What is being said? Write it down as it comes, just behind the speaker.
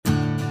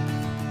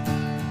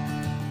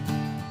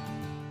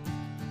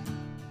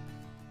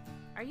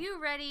you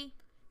ready?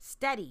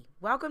 Steady.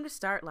 Welcome to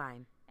Start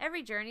Line.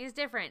 Every journey is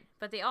different,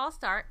 but they all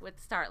start with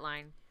the start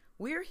line.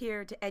 We're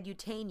here to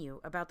edutain you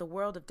about the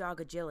world of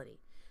dog agility.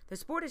 The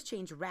sport has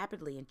changed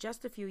rapidly in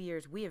just the few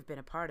years we have been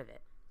a part of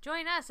it.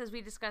 Join us as we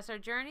discuss our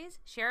journeys,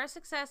 share our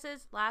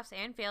successes, laughs,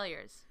 and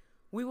failures.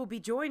 We will be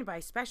joined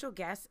by special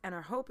guests, and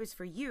our hope is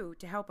for you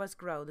to help us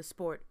grow the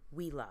sport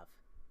we love.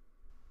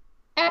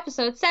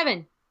 Episode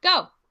 7.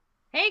 Go!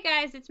 Hey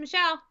guys, it's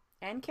Michelle.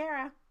 And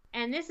Kara.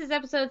 And this is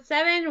episode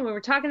 7 where we're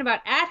talking about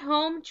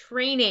at-home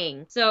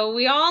training. So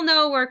we all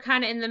know we're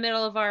kind of in the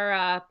middle of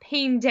our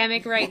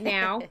pandemic right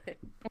now.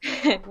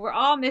 We're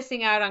all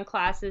missing out on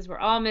classes. We're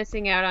all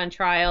missing out on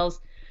trials.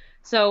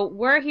 So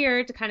we're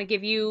here to kind of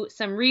give you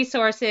some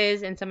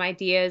resources and some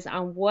ideas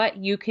on what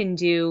you can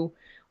do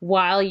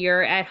while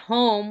you're at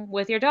home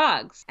with your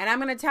dogs. And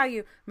I'm going to tell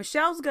you,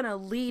 Michelle's going to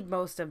lead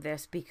most of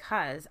this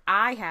because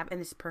I have,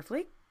 and this is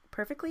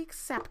perfectly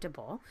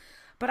acceptable,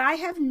 but I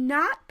have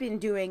not been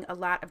doing a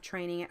lot of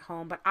training at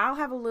home, but I'll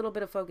have a little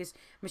bit of focus.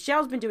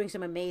 Michelle's been doing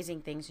some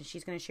amazing things, and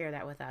she's going to share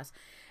that with us.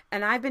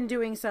 And I've been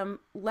doing some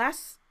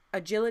less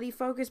agility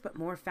focus, but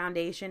more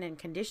foundation and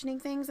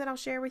conditioning things that I'll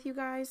share with you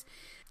guys.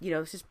 You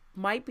know, this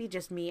might be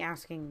just me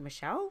asking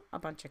Michelle a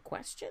bunch of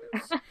questions.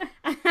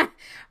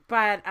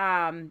 But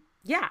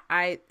yeah,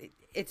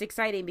 it's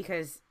exciting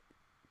because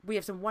we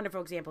have some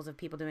wonderful examples of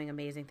people doing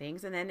amazing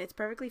things. And then it's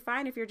perfectly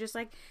fine if you're just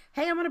like,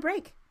 hey, I'm on a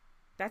break.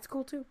 That's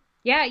cool too.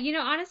 Yeah, you know,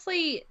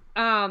 honestly,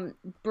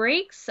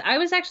 breaks, I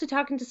was actually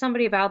talking to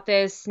somebody about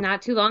this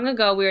not too long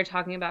ago. We were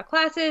talking about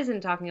classes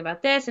and talking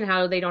about this and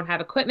how they don't have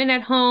equipment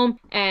at home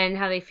and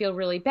how they feel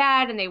really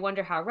bad and they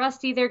wonder how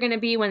rusty they're going to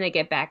be when they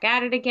get back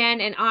at it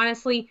again. And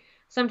honestly,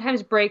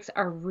 sometimes breaks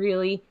are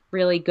really,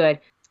 really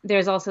good.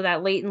 There's also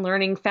that latent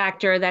learning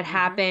factor that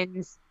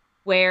happens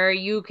where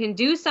you can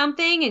do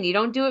something and you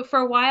don't do it for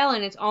a while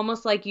and it's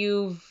almost like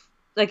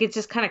it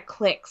just kind of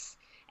clicks.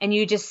 And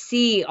you just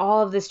see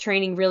all of this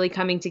training really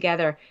coming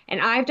together.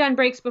 And I've done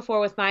breaks before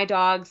with my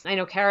dogs. I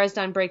know Kara's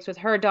done breaks with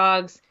her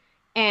dogs.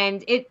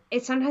 And it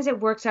sometimes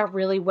it works out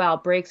really well.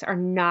 Breaks are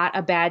not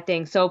a bad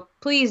thing. So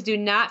please do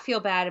not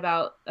feel bad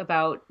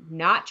about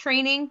not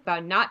training,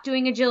 about not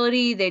doing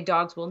agility. The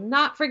dogs will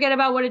not forget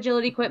about what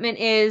agility equipment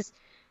is.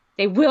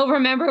 They will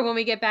remember when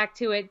we get back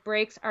to it.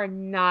 Breaks are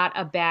not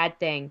a bad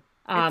thing.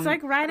 It's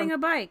like riding a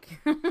bike.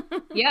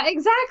 Yeah,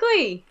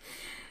 exactly.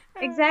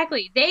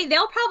 Exactly.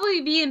 They'll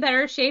probably be in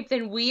better shape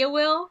than we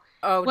will.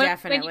 Oh,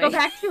 definitely. When you go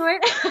back to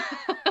it.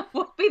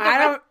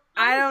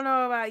 I don't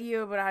know about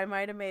you, but I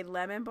might have made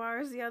lemon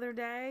bars the other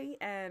day,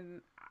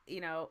 and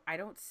you know, I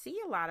don't see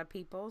a lot of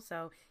people,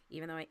 so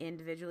even though I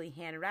individually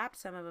hand wrapped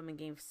some of them and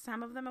gave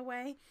some of them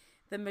away,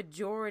 the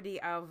majority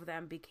of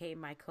them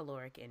became my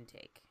caloric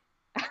intake.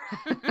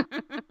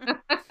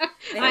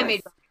 I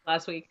made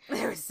last week.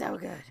 They were so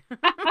good.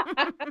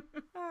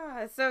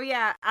 So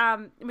yeah,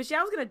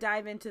 Michelle's going to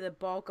dive into the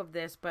bulk of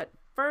this, but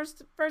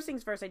first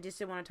things first, I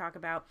just want to talk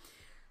about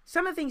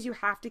some of the things you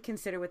have to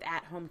consider with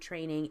at-home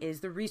training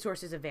is the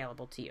resources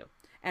available to you.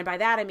 And by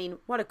that, I mean,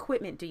 what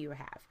equipment do you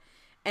have?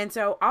 And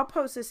so I'll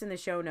post this in the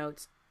show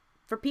notes.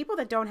 For people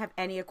that don't have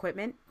any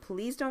equipment,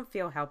 please don't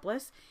feel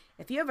helpless.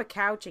 If you have a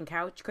couch and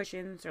couch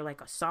cushions or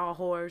like a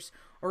sawhorse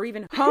or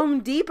even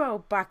Home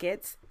Depot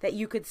buckets that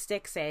you could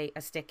stick, say,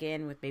 a stick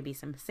in with maybe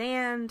some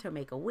sand to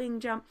make a wing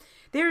jump,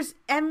 there's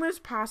endless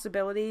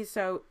possibilities.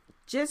 So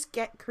just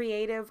get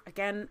creative.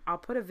 Again, I'll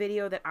put a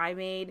video that I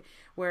made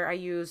where I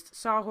used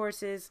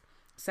sawhorses,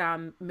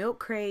 some milk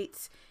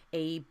crates,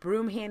 a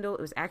broom handle.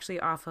 It was actually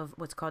off of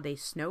what's called a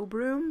snow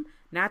broom.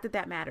 Not that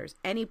that matters.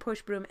 Any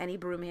push broom, any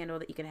broom handle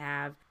that you can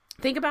have.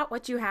 Think about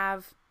what you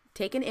have.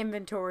 Take an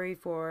inventory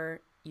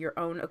for your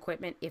own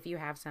equipment if you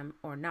have some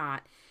or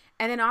not.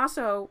 And then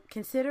also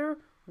consider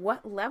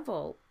what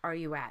level are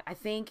you at. I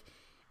think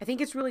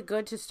it's really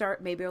good to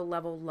start maybe a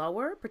level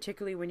lower,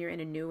 particularly when you're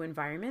in a new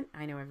environment.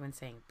 I know everyone's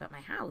saying, but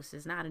my house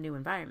is not a new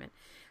environment.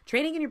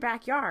 Training in your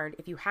backyard,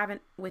 if you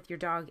haven't with your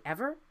dog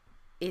ever,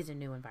 is a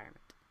new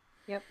environment.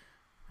 Yep.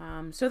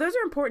 So those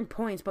are important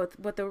points,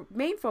 but the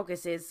main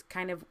focus is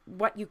kind of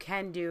what you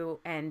can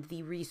do and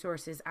the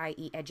resources,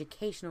 i.e.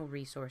 educational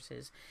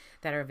resources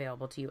that are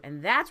available to you.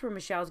 And that's where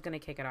Michelle's going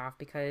to kick it off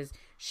because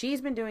she's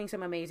been doing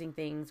some amazing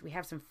things. We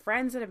have some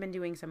friends that have been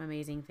doing some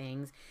amazing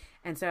things.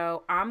 And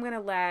so I'm going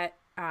to let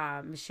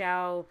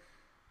Michelle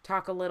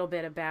talk a little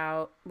bit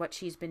about what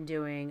she's been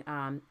doing.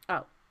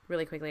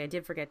 Really quickly, I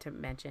did forget to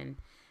mention,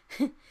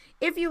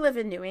 if you live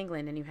in New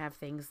England and you have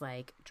things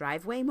like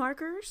driveway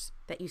markers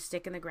that you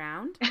stick in the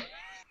ground,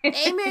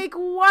 they make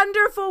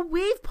wonderful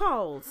weave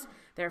poles.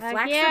 They're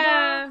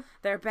flexible,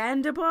 they're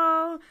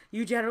bendable.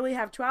 You generally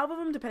have 12 of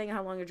them, depending on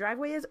how long your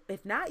driveway is.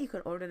 If not, you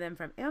can order them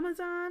from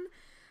Amazon.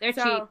 They're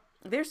cheap.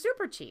 They're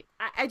super cheap.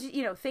 I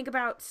just, think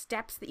about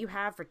steps that you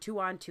have for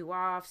 2-on,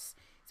 2-offs.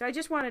 So I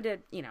just wanted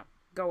to,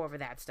 go over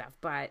that stuff.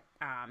 But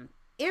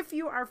if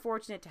you are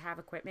fortunate to have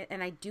equipment,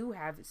 and I do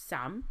have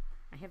some,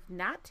 I have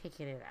not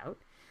taken it out.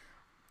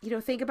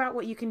 Think about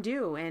what you can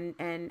do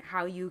and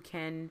how you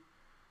can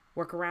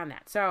work around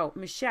that. So,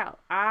 Michelle,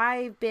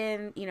 I've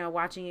been,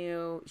 watching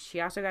you. She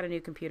also got a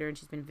new computer and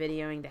she's been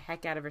videoing the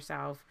heck out of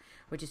herself,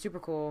 which is super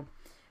cool.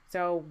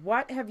 So,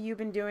 what have you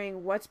been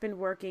doing? What's been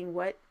working?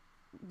 What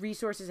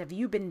resources have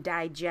you been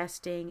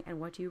digesting? And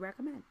what do you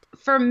recommend?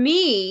 For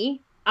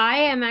me, I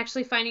am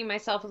actually finding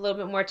myself a little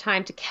bit more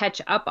time to catch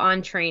up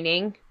on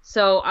training.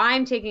 So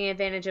I'm taking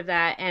advantage of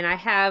that. And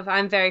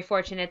I'm very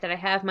fortunate that I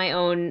have my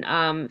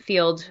own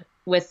field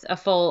with a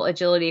full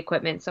agility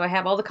equipment. So I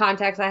have all the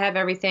contacts, I have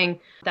everything.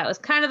 That was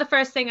kind of the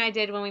first thing I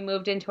did when we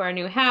moved into our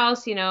new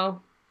house.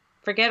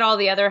 Forget all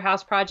the other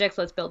house projects.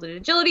 Let's build an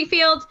agility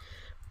field.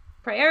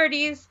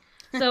 Priorities.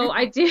 So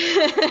I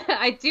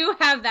do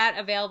have that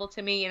available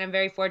to me, and I'm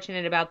very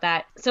fortunate about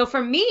that. So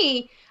for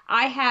me,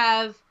 I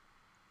have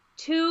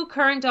 2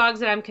 current dogs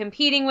that I'm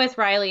competing with,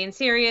 Riley and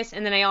Sirius,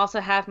 and then I also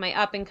have my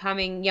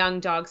up-and-coming young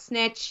dog,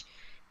 Snitch.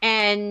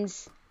 And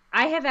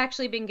I have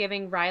actually been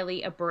giving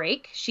Riley a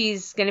break.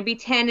 She's going to be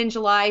 10 in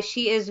July.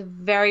 She is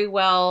very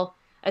well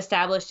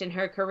established in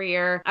her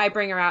career. I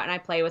bring her out and I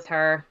play with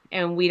her,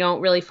 and we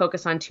don't really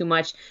focus on too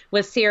much.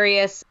 With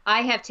Sirius,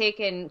 I have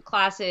taken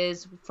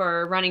classes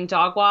for running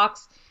dog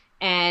walks,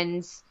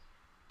 and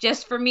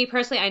just for me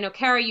personally, I know,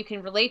 Kara, you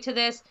can relate to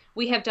this.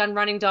 We have done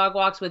running dog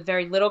walks with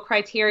very little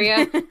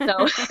criteria.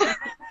 So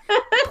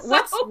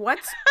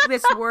what's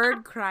this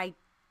word? Cry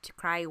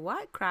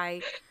what?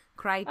 Cry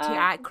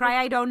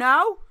I don't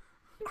know.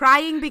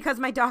 Crying because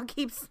my dog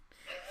keeps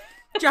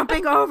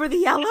jumping over the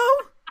yellow.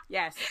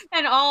 Yes.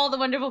 And all the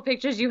wonderful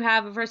pictures you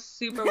have of her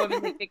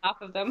superwoman leaping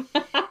off of them.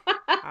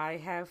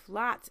 I have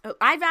lots. Oh,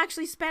 I've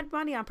actually spent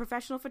money on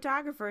professional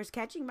photographers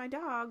catching my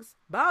dogs,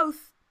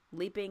 both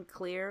leaping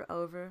clear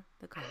over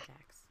the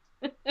contacts.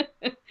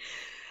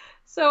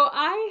 So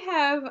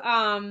I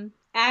have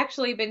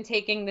actually been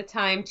taking the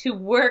time to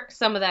work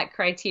some of that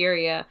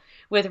criteria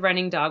with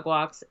running dog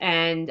walks,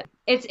 and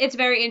it's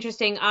very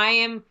interesting.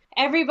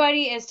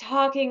 Everybody is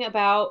talking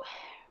about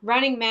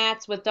running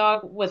mats with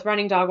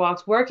running dog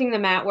walks, working the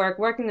mat work.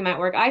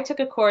 I took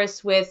a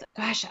course with,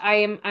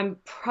 I'm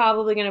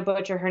probably going to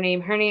butcher her name.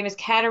 Her name is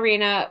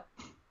Katarina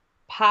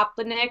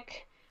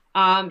Poplinik.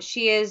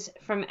 She is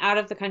from out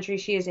of the country.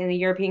 She is in a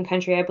European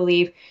country, I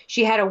believe.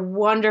 She had a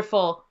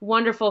wonderful,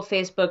 wonderful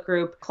Facebook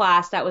group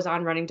class that was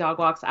on running dog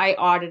walks. I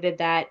audited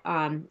that.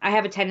 I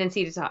have a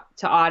tendency to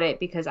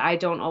audit because I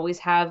don't always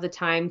have the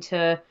time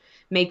to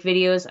make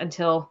videos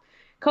until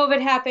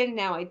COVID happened.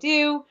 Now I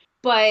do.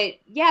 But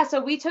yeah, so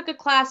we took a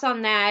class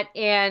on that,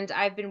 and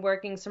I've been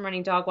working some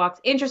running dog walks.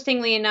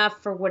 Interestingly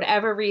enough, for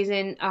whatever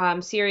reason,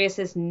 Sirius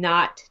is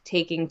not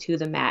taking to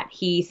the mat.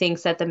 He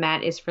thinks that the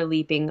mat is for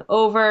leaping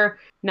over,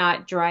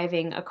 not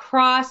driving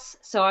across.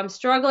 So I'm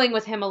struggling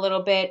with him a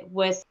little bit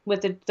with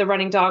the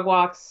running dog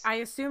walks. I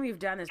assume you've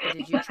done this, but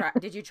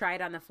did you try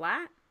it on the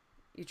flat?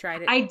 You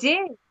tried it? I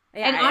did.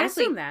 Yeah, and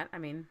honestly, I assume that.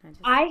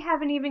 I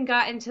haven't even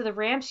gotten to the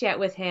ramps yet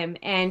with him,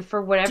 and for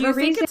whatever reason,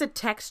 do you think it's a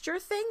texture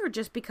thing, or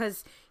just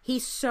because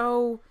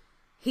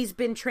he's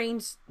been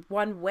trained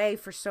one way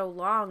for so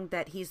long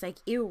that he's like,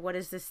 ew, what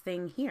is this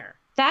thing here?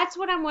 That's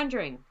what I'm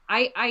wondering.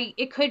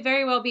 It could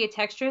very well be a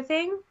texture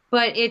thing,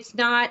 but it's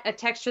not a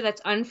texture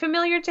that's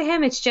unfamiliar to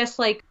him. It's just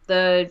like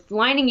the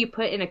lining you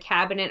put in a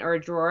cabinet or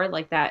a drawer,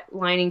 like that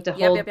lining to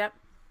hold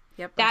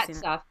that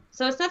stuff.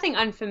 So it's nothing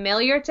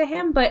unfamiliar to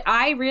him, but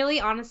I really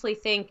honestly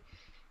think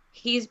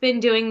he's been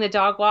doing the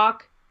dog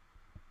walk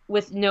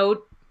with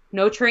no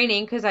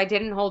training, because I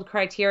didn't hold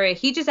criteria.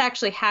 He just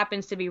actually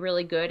happens to be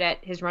really good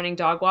at his running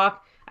dog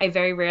walk. I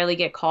very rarely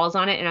get calls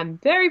on it, and I'm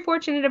very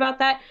fortunate about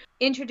that.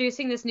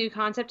 Introducing this new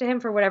concept to him,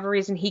 for whatever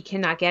reason, he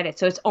cannot get it.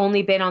 So it's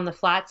only been on the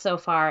flat so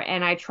far,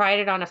 and I tried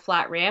it on a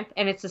flat ramp,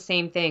 and it's the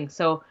same thing.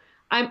 So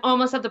I'm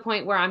almost at the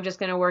point where I'm just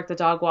going to work the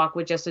dog walk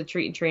with just a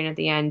treat and train at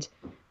the end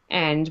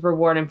and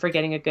reward him for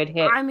getting a good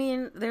hit. I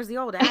mean, there's the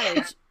old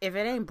adage, if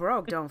it ain't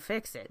broke, don't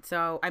fix it.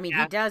 So, I mean,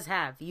 He does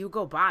have, you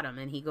go bottom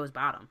and he goes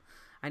bottom.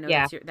 I know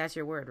that's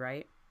your word,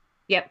 right?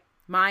 Yep.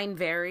 Mine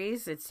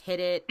varies. It's hit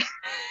it,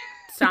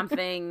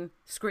 something,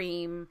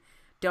 scream,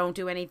 don't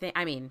do anything.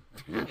 I mean,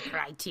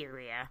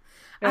 criteria.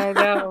 I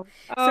know.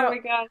 Oh my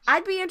gosh.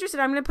 I'd be interested.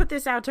 I'm going to put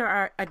this out to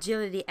our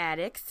agility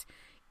addicts.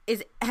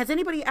 Has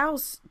anybody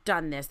else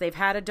done this? They've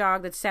had a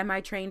dog that's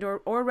semi-trained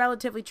or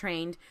relatively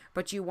trained,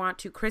 but you want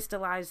to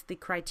crystallize the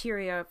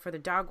criteria for the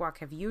dog walk.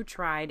 Have you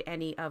tried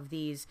any of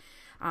these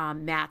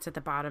mats at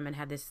the bottom and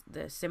had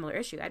the similar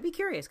issue? I'd be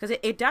curious, because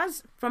it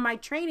does, from my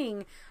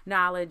training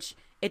knowledge,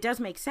 it does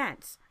make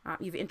sense.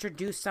 You've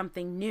introduced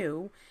something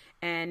new,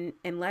 and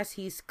unless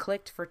he's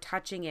clicked for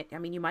touching it, I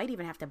mean, you might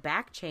even have to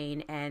back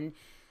chain and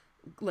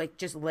like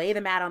just lay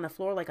the mat on the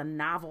floor like a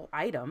novel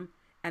item.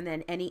 And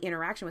then any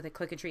interaction with it,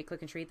 click and treat,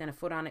 then a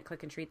foot on it,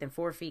 click and treat, then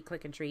 4 feet,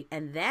 click and treat,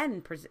 and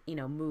then,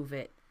 move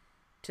it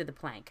to the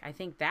plank. I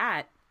think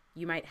that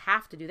you might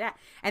have to do that.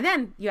 And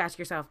then you ask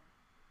yourself,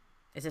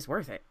 is this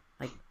worth it?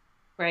 Like,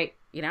 right.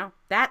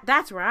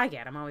 That's where I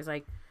get. I'm always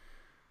like,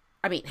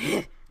 I mean,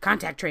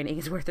 contact training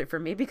is worth it for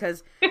me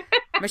because,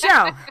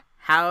 Michelle,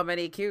 how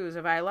many cues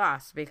have I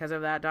lost because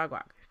of that dog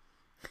walk?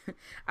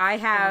 I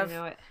have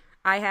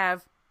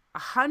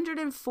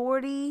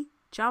 140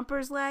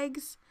 Jumper's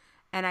legs,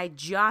 and I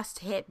just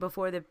hit,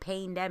 before the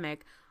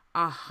pandemic,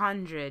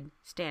 100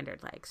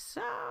 standard legs.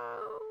 So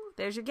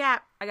there's your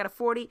gap. I got a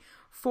 40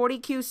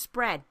 Q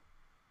spread.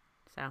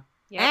 So,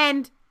 yep.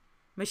 And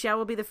Michelle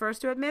will be the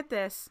first to admit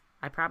this.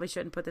 I probably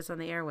shouldn't put this on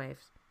the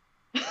airwaves.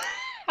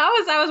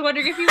 I was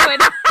wondering if you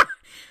would.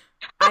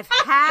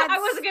 I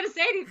wasn't going to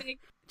say anything.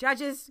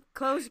 Judges,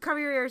 cover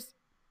your ears.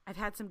 I've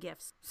had some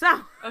gifts.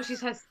 So. Oh,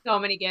 she's had so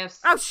many gifts.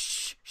 Oh,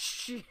 shh.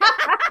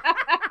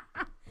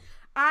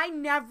 I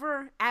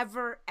never,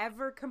 ever,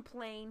 ever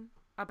complain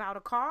about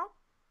a call.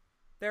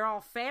 They're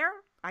all fair.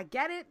 I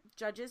get it.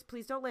 Judges,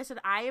 please don't listen.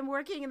 I am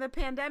working in the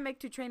pandemic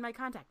to train my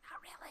contact.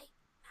 Not really.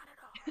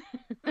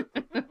 Not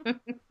at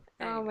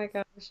all. Oh my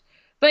gosh.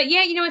 But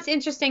yeah, it's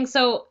interesting.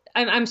 So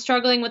I'm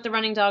struggling with the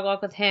running dog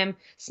walk with him.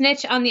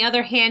 Snitch, on the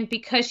other hand,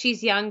 because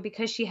she's young,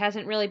 because she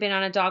hasn't really been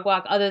on a dog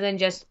walk other than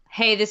just,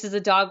 hey, this is a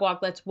dog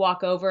walk, let's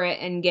walk over it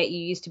and get you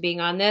used to being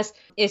on this,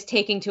 is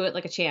taking to it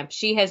like a champ.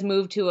 She has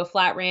moved to a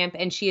flat ramp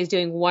and she is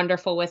doing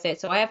wonderful with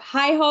it. So I have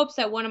high hopes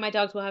that one of my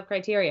dogs will have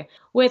criteria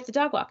with the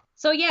dog walk.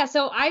 So yeah,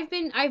 so I've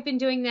been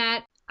doing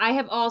that. I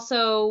have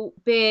also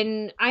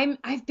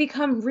I've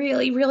become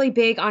really, really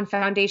big on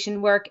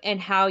foundation work and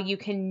how you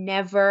can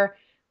never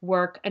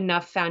work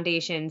enough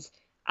foundations.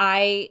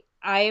 I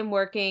am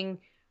working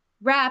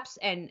wraps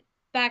and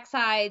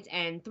backsides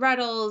and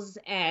threadles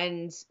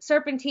and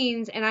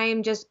serpentines, and I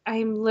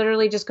am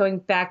literally just going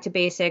back to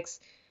basics,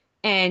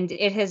 and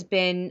it has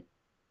been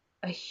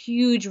a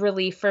huge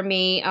relief for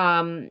me.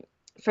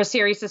 For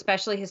Sirius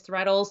especially, his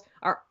threadles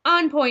are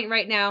on point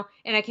right now,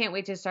 and I can't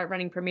wait to start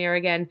running Premier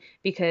again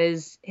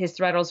because his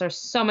threadles are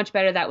so much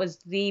better. That was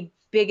the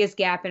biggest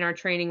gap in our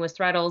training, was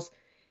threadles.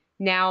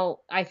 Now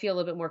I feel a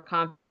little bit more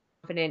confident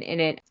in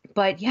it.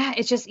 But yeah,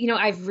 it's just,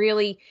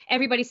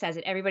 everybody says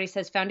it. Everybody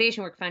says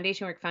foundation work.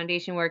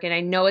 And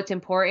I know it's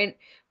important,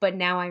 but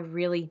now I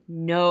really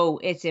know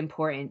it's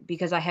important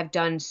because I have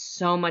done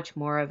so much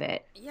more of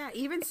it. Yeah,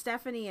 even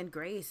Stephanie and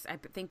Grace, I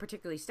think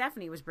particularly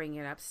Stephanie was bringing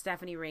it up.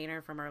 Stephanie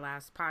Rayner from our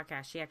last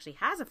podcast, she actually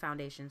has a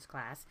foundations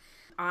class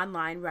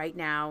online right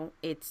now.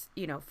 It's,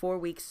 4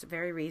 weeks,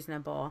 very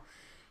reasonable.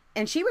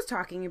 And she was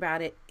talking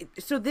about it.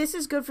 So this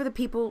is good for the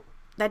people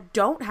that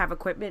don't have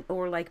equipment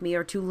or, like me,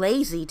 are too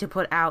lazy to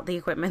put out the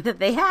equipment that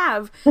they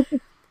have.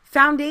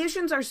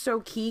 Foundations are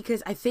so key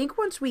because I think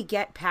once we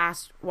get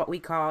past what we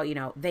call,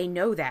 they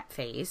know that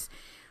phase,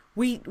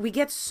 we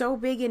get so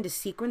big into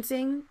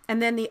sequencing.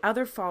 And then the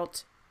other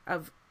fault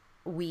of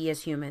we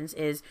as humans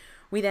is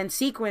we then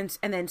sequence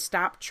and then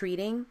stop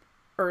treating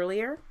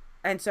earlier.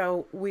 And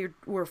so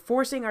we're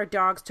forcing our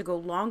dogs to go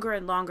longer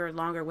and longer and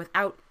longer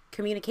without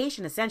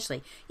communication,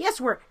 essentially.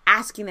 Yes, we're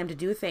asking them to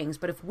do things,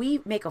 but if we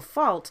make a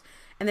fault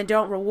and then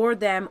don't reward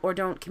them or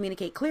don't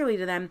communicate clearly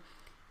to them,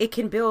 it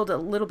can build a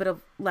little bit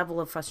of level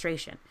of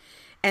frustration.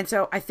 And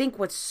so I think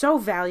what's so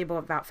valuable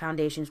about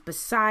foundations,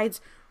 besides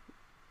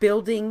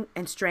building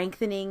and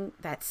strengthening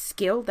that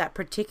skill, that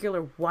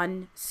particular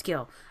one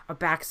skill, a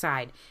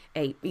backside,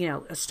 a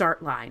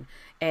start line,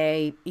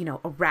 a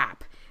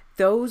wrap,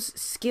 those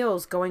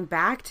skills, going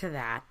back to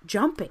that,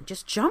 jumping,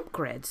 just jump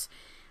grids,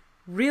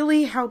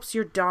 really helps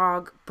your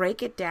dog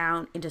break it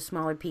down into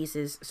smaller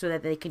pieces so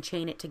that they can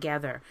chain it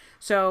together.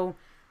 So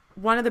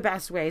one of the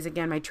best ways,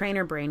 again, my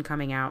trainer brain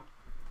coming out,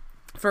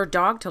 for a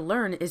dog to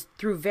learn is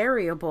through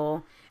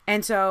variable.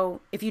 And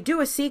so if you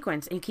do a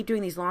sequence and you keep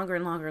doing these longer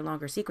and longer and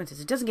longer sequences,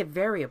 it doesn't get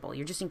variable.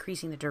 You're just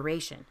increasing the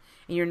duration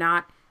and you're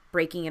not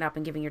breaking it up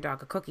and giving your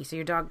dog a cookie. So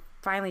your dog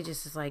finally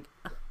just is like,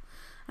 I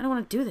don't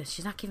want to do this.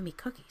 She's not giving me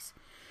cookies.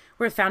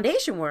 Whereas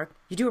foundation work,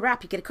 you do a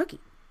wrap, you get a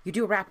cookie. You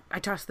do a wrap, I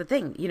toss the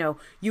thing.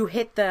 You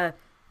hit the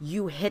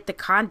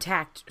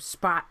contact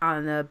spot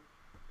on the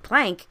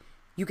plank,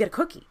 you get a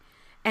cookie.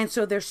 And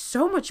so they're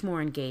so much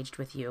more engaged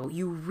with you.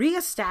 You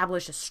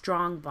reestablish a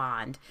strong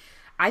bond.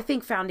 I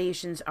think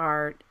foundations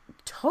are a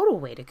total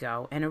way to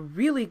go and a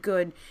really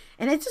good,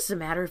 and it doesn't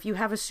matter if you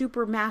have a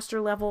super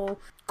master level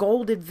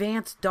gold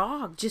advanced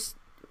dog, just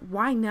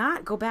why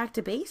not go back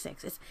to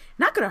basics? It's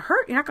not going to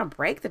hurt. You're not going to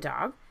break the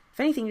dog. If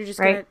anything, you're just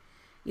going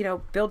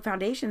to build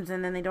foundations,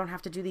 and then they don't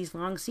have to do these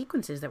long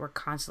sequences that we're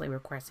constantly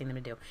requesting them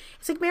to do.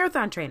 It's like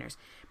marathon trainers.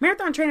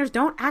 Marathon trainers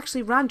don't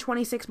actually run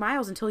 26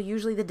 miles until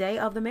usually the day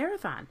of the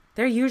marathon.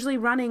 They're usually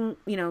running,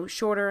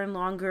 shorter and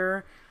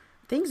longer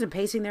things and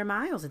pacing their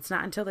miles. It's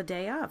not until the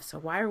day of. So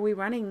why are we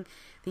running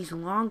these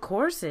long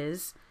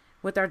courses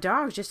with our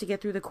dogs just to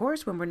get through the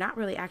course when we're not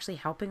really actually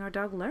helping our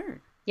dog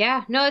learn?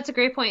 Yeah, no, that's a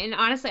great point. And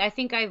honestly, I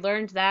think I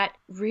learned that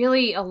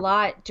really a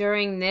lot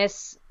during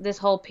this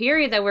whole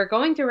period that we're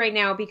going through right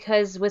now,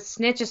 because with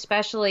Snitch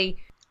especially,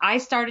 I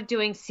started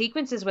doing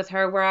sequences with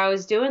her where I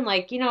was doing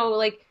like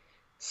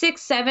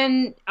 6,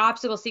 7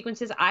 obstacle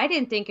sequences. I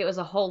didn't think it was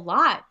a whole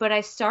lot, but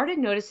I started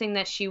noticing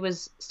that she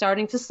was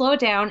starting to slow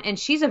down, and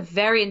she's a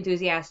very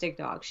enthusiastic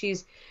dog.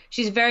 She's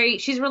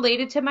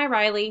related to my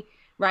Riley.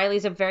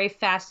 Riley's a very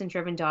fast and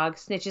driven dog.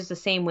 Snitch is the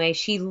same way.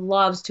 She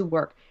loves to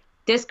work.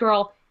 This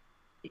girl,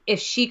 if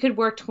she could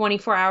work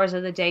 24 hours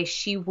of the day,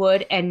 she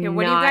would. And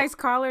what do you guys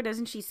call her?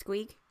 Doesn't she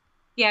squeak?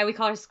 Yeah, we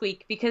call her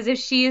Squeak because if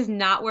she is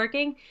not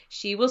working,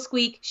 she will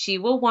squeak, she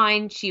will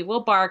whine, she will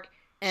bark,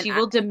 And she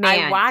will I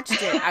demand. watched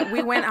it.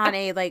 We went on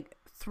a like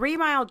 3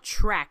 mile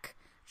trek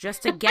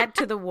just to get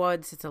to the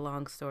woods. It's a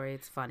long story.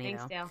 It's funny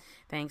Thanks, though. Dale.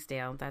 Thanks,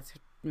 Dale. That's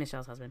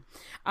Michelle's husband.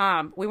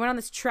 We went on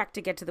this trek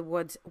to get to the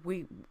woods.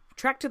 We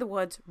trekked to the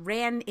woods,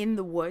 ran in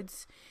the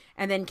woods,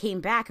 and then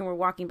came back. And we're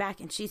walking back,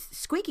 and she's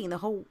squeaking the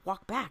whole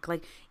walk back,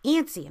 like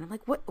antsy. And I'm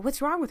like,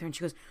 What's wrong with her? And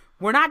she goes,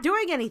 "We're not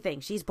doing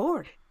anything. She's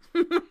bored."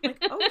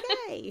 Like,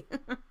 okay.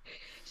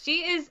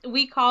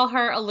 We call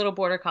her a little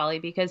border collie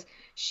because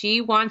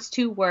she wants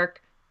to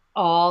work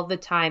all the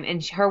time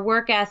and her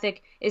work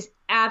ethic is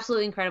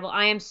absolutely incredible.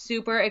 I am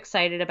super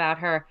excited about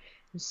her.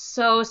 I'm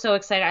so, so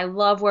excited. I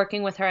love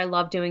working with her. I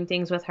love doing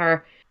things with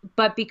her.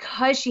 But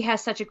because she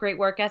has such a great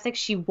work ethic,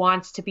 she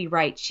wants to be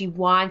right. She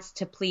wants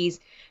to please.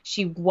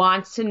 She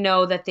wants to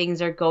know that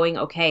things are going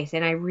okay.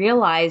 And I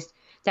realized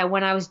that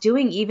when I was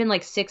doing even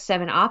like 6,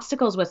 7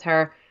 obstacles with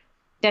her,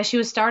 that she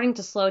was starting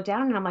to slow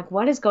down and I'm like,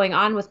 what is going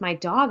on with my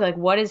dog? Like,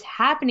 what is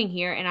happening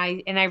here?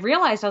 And I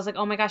realized I was like,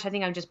 oh my gosh, I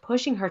think I'm just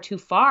pushing her too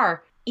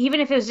far.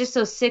 Even if it was just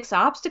those 6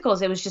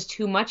 obstacles, it was just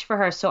too much for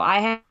her. So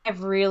I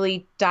have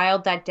really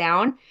dialed that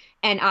down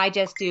and I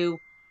just do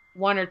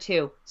 1 or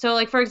 2. So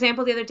like, for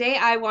example, the other day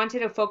I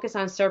wanted to focus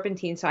on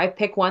serpentine. So I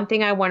pick one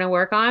thing I want to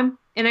work on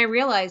and I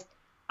realized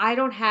I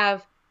don't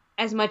have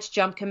as much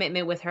jump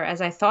commitment with her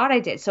as I thought I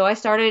did. So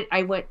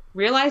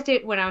realized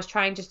it when I was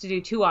trying just to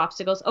do 2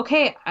 obstacles.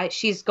 Okay,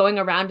 she's going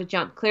around to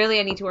jump. Clearly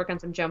I need to work on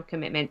some jump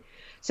commitment.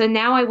 So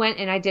now I went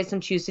and I did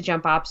some choose to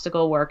jump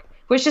obstacle work,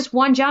 where it's just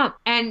 1 jump.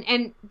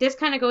 And this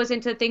kind of goes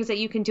into things that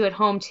you can do at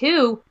home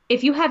too.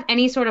 If you have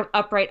any sort of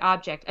upright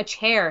object, a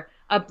chair,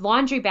 a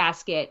laundry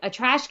basket, a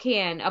trash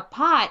can, a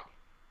pot,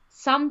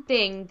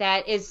 something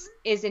that is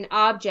an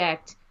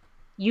object,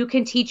 you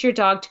can teach your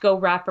dog to go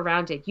wrap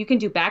around it. You can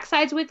do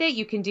backsides with it.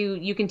 You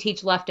can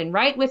teach left and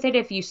right with it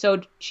if you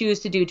so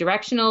choose to do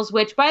directionals,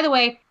 which by the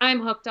way,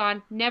 I'm hooked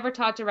on. Never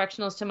taught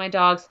directionals to my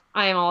dogs.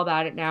 I am all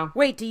about it now.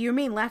 Wait, do you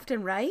mean left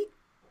and right?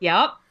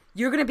 Yep.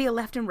 You're going to be a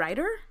left and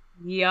righter?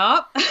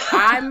 Yep.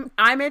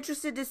 I'm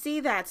interested to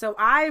see that. So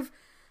I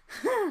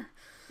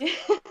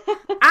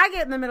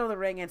get in the middle of the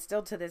ring, and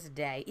still to this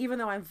day, even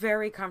though I'm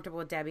very comfortable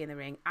with Debbie in the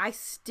ring, the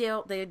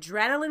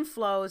adrenaline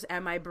flows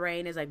and my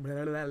brain is like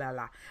blah, blah, blah,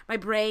 blah. My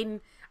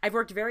brain, I've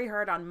worked very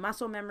hard on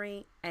muscle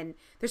memory, and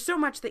there's so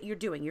much that you're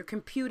doing. You're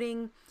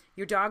computing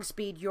your dog's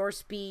speed,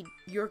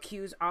 your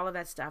cues, all of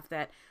that stuff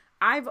that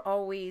I've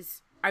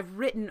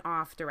written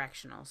off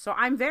directional. So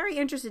I'm very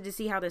interested to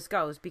see how this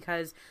goes,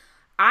 because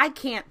I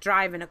can't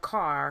drive in a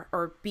car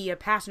or be a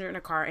passenger in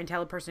a car and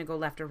tell a person to go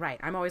left or right.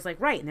 I'm always like,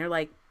 right. And they're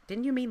like,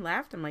 didn't you mean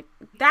left? I'm like,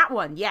 that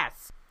one,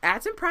 yes.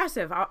 That's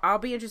impressive. I'll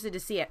be interested to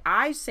see it.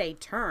 I say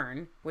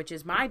turn, which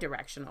is my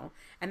directional,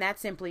 and that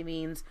simply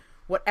means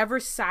whatever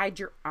side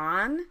you're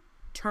on,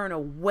 turn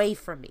away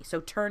from me. So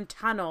turn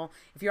tunnel.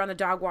 If you're on the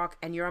dog walk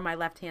and you're on my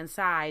left-hand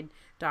side,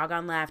 dog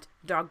on left,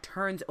 dog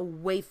turns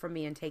away from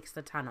me and takes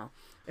the tunnel.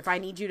 If I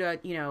need you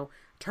to,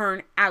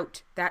 turn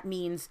out, that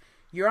means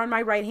you're on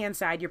my right-hand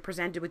side, you're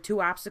presented with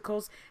 2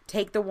 obstacles,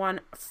 take the one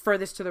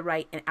furthest to the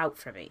right and out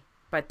for me.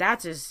 But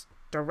that's as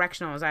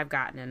directional as I've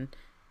gotten, and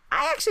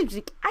I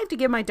have to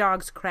give my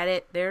dogs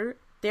credit. They're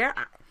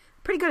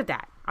pretty good at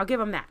that. I'll give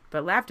them that.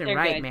 But left and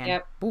right, good, man,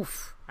 yep.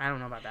 Oof, I don't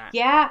know about that.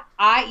 Yeah,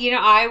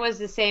 I was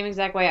the same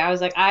exact way. I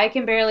was like, I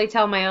can barely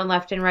tell my own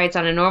left and rights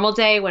on a normal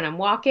day when I'm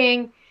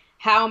walking.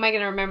 How am I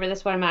going to remember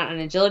this when I'm out on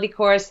an agility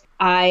course?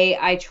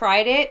 I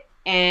tried it,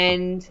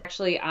 and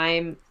actually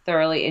I'm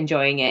thoroughly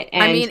enjoying it.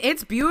 And I mean,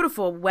 it's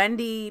beautiful.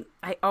 Wendy,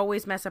 I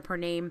always mess up her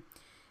name.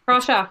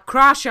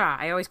 Crawshaw.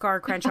 I always call her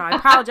Crenshaw. I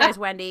apologize,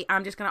 Wendy.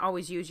 I'm just going to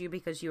always use you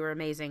because you are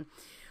amazing.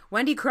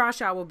 Wendy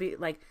Crawshaw will be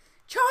like,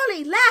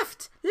 Charlie,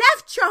 left,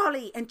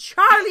 Charlie. And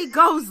Charlie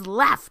goes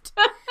left.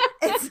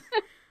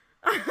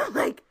 I'm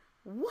like,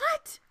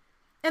 what?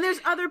 And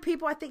there's other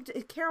people. I think,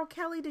 Carol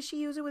Kelly, does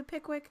she use it with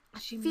Pickwick? I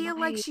feel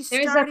like she's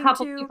starting to. There's a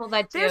couple people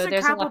that do. There's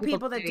a couple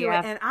people that do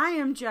it. And I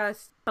am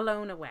just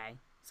blown away.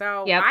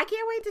 So yep. I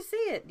can't wait to see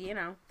it.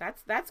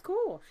 That's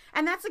cool.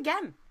 And that's,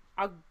 again,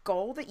 a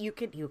goal that you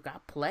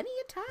got plenty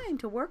of time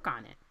to work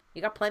on it.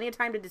 You got plenty of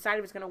time to decide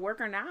if it's going to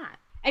work or not.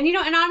 And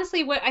and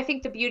honestly, what I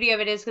think the beauty of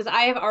it is, because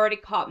I have already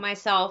caught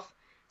myself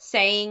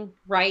saying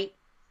right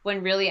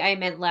when really I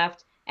meant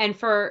left. And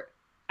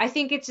I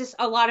think it's just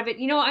a lot of it.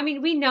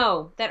 We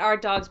know that our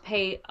dogs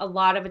pay a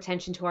lot of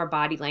attention to our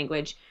body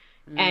language.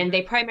 Mm-hmm. And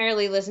they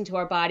primarily listen to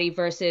our body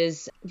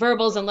versus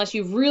verbals, unless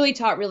you've really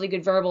taught really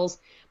good verbals.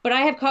 But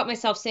I have caught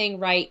myself saying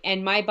right,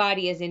 and my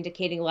body is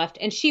indicating left,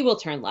 and she will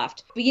turn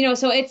left. But,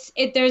 so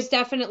there's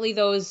definitely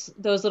those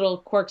little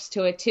quirks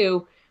to it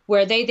too,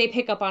 where they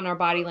pick up on our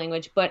body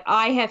language. But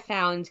I have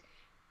found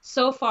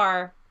so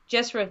far,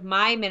 just with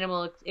my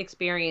minimal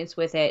experience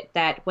with it,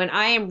 that when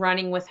I am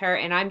running with her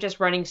and I'm just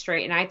running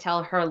straight and I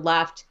tell her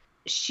left,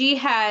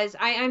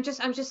 I'm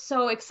just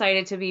so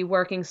excited to be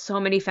working so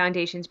many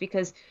foundations,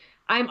 because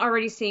I'm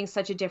already seeing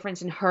such a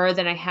difference in her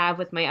than I have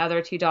with my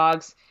other 2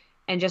 dogs,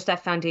 and just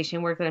that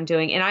foundation work that I'm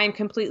doing. And I am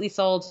completely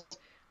sold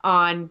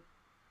on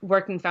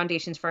working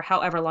foundations for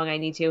however long I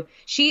need to.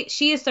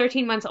 She is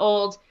 13 months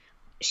old.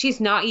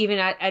 She's not even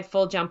at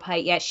full jump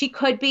height yet. She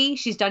could be.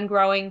 She's done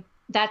growing.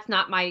 That's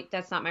not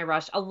my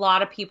rush. A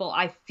lot of people,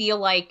 I feel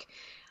like,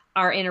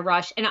 are in a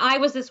rush. And I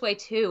was this way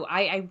too.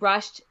 I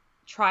rushed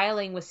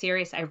trialing with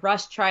Sirius. I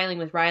rushed trialing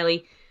with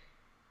Riley.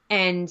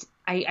 And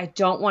I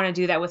don't want to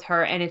do that with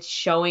her. And it's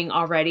showing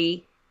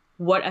already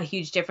what a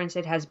huge difference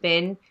it has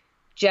been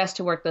just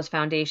to work those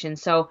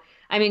foundations. So,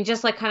 I mean,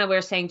 just like kind of we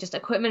were saying, just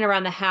equipment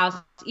around the house,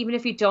 even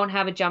if you don't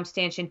have a jump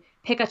stanchion,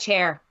 pick a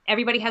chair.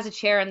 Everybody has a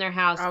chair in their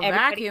house.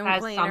 Everybody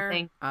has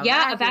something.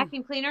 A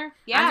vacuum cleaner.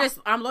 Yeah.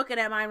 I'm looking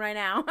at mine right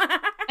now.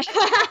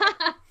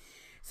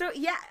 So,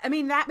 yeah, I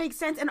mean, that makes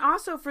sense. And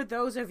also for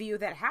those of you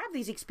that have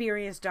these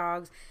experienced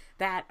dogs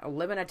that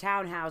live in a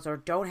townhouse or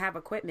don't have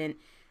equipment,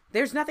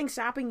 there's nothing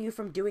stopping you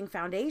from doing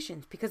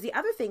foundations. Because the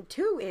other thing,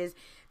 too, is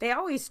they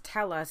always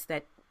tell us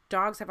that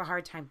dogs have a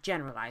hard time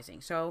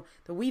generalizing. So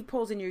the weave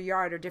poles in your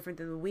yard are different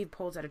than the weave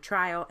poles at a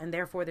trial, and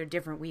therefore they're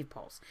different weave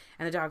poles.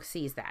 And the dog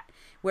sees that.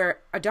 Where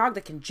a dog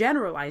that can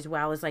generalize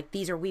well is like,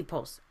 these are weave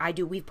poles. I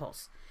do weave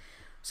poles.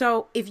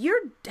 So if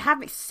you're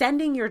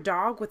sending your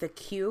dog with a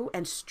cue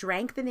and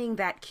strengthening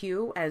that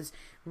cue as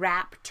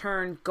wrap,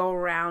 turn, go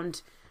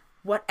around,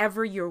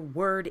 whatever your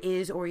word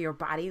is or your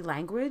body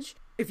language,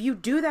 if you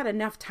do that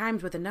enough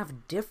times with enough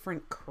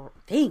different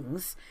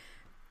things,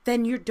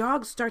 then your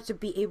dog starts to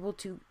be able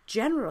to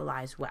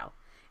generalize well.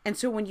 And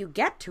so when you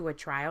get to a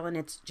trial and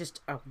it's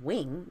just a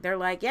wing, they're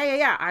like,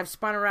 yeah, I've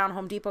spun around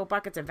Home Depot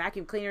buckets and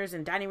vacuum cleaners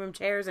and dining room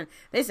chairs, and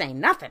this ain't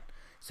nothing.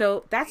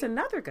 So that's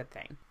another good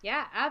thing.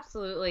 Yeah,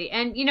 absolutely.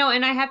 And,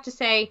 and I have to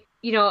say,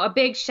 a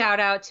big shout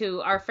out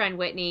to our friend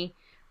Whitney.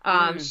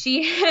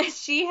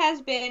 She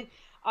has been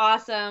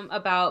awesome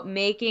about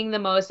making the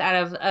most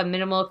out of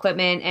minimal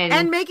equipment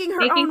and making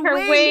her own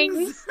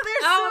wings.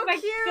 They're so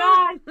cute.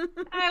 God.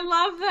 I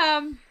love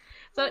them.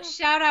 So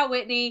shout out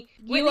Whitney.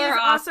 You are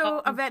awesome.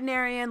 Also a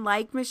veterinarian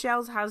like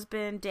Michelle's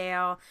husband,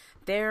 Dale.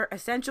 They're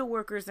essential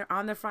workers. They're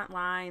on the front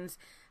lines.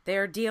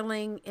 They're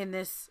dealing in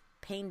this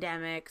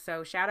pandemic.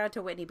 So shout out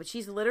to Whitney. But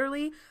she's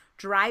literally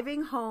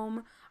driving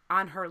home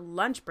on her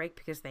lunch break,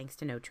 because thanks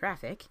to no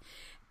traffic,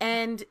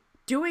 and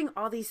doing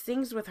all these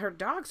things with her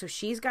dog. So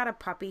she's got a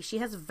puppy. She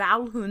has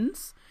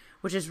Valhounds,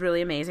 which is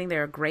really amazing.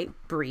 They're a great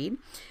breed.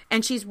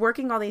 And she's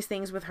working all these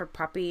things with her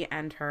puppy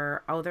and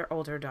her other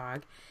older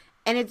dog.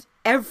 And it's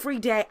every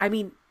day. I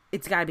mean,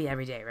 it's got to be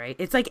every day, right?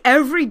 It's like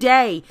every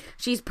day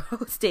she's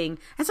posting.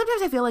 And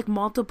sometimes I feel like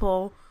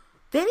multiple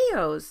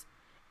videos.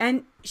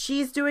 And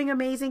she's doing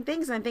amazing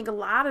things. And I think a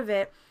lot of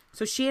it,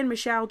 so she and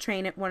Michelle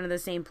train at one of the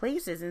same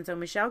places. And so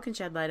Michelle can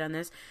shed light on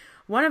this.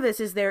 One of this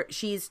is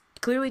she's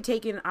clearly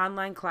taken an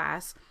online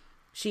class.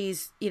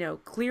 She's,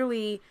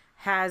 clearly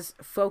has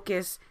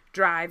focus,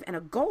 drive, and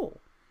a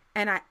goal.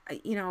 And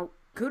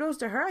kudos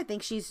to her. I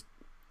think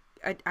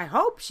I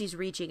hope she's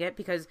reaching it,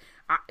 because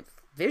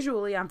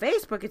visually on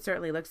Facebook, it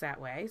certainly looks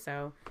that way.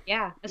 So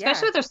yeah,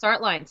 especially with her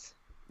start lines.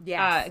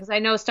 Yeah. Because I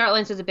know start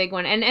lines is a big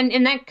one.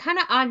 And that kind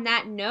of on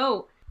that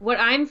note, what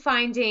I'm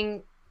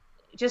finding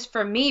just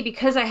for me,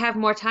 because I have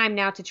more time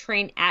now to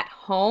train at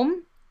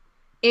home,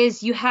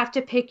 is you have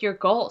to pick your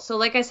goal. So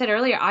like I said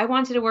earlier, I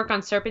wanted to work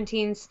on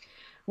serpentines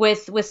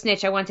with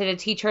Snitch. I wanted to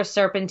teach her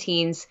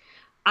serpentines.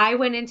 I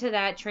went into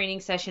that training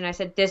session. I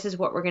said, this is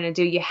what we're going to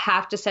do. You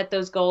have to set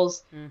those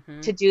goals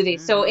to do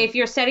these. So if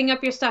you're setting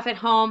up your stuff at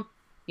home,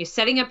 you're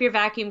setting up your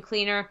vacuum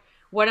cleaner,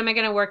 what am I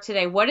going to work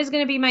today? What is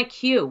going to be my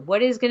cue?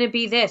 What is going to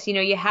be this?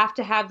 You have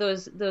to have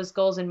those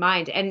goals in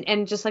mind.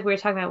 And just like we were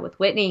talking about with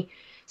Whitney,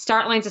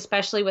 start lines,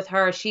 especially with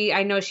her,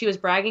 I know she was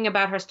bragging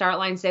about her start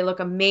lines. They look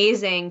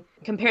amazing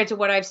compared to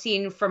what I've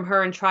seen from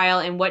her in trial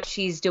and what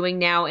she's doing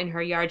now in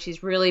her yard.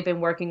 She's really been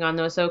working on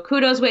those. So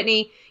kudos,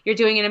 Whitney. You're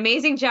doing an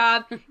amazing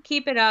job.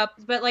 Keep it up.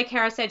 But like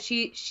Kara said,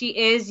 she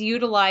is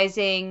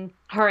utilizing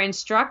her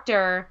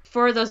instructor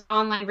for those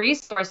online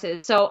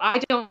resources. So I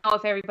don't know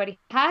if everybody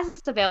has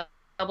this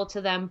available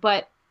to them,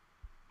 but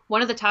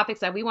one of the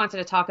topics that we wanted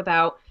to talk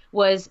about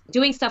was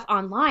doing stuff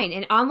online.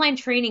 And online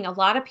training, a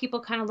lot of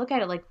people kind of look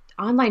at it like,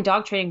 online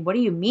dog training, what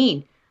do you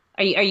mean?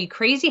 Are you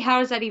crazy?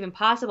 How is that even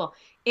possible?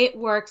 It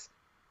works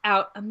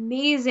out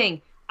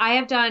amazing. I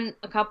have done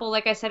a couple,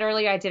 like I said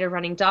earlier, I did a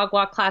running dog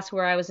walk class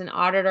where I was an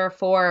auditor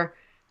for.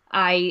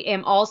 I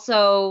am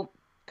also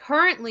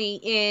currently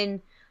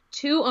in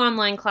 2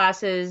 online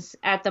classes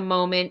at the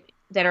moment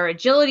that are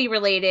agility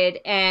related,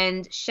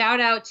 and shout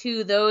out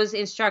to those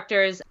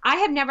instructors. I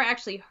have never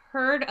actually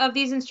heard of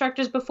these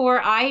instructors before.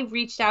 I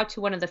reached out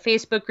to one of the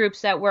Facebook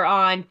groups that we're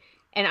on,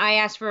 and I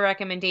asked for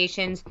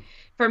recommendations.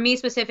 For me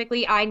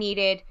specifically, I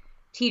needed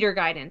teeter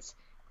guidance.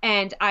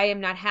 And I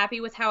am not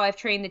happy with how I've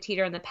trained the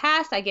teeter in the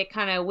past. I get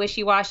kind of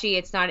wishy-washy.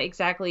 It's not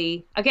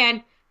exactly,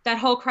 again, that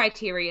whole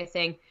criteria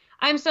thing.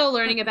 I'm still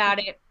learning about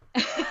it.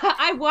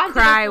 I want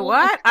cry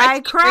what? I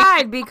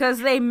cried because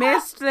they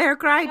missed their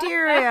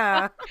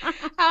criteria.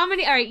 How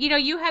many? All right,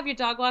 you have your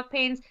dog walk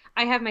pains.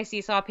 I have my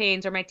seesaw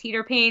pains or my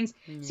teeter pains.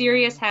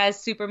 Sirius has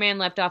Superman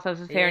left off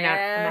of a fair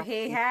Yeah,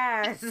 he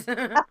has.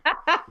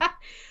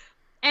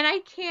 And I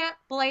can't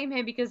blame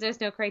him because there's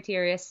no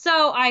criteria.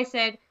 So I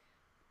said,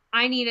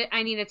 I need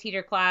a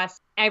teeter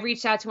class. I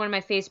reached out to one of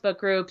my Facebook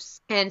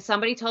groups and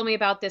somebody told me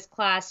about this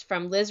class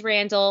from Liz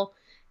Randall,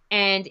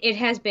 and it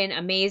has been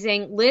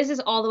amazing. Liz is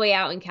all the way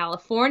out in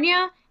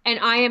California and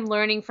I am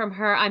learning from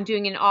her. I'm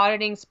doing an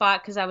auditing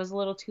spot because I was a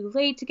little too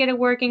late to get a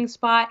working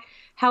spot.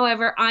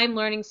 However, I'm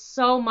learning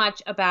so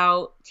much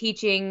about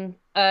teaching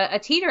a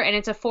teeter, and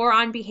it's a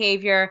 4-on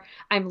behavior.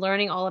 I'm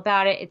learning all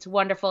about it. It's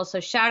wonderful. So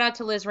shout out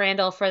to Liz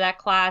Randall for that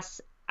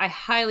class. I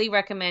highly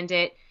recommend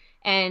it.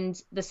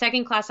 And the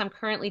second class I'm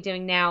currently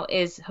doing now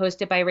is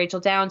hosted by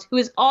Rachel Downs, who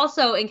is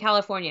also in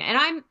California.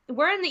 And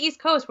we're in the East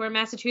Coast, we're in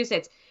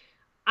Massachusetts.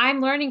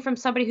 I'm learning from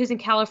somebody who's in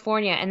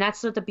California, and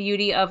that's what the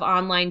beauty of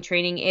online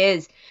training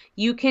is.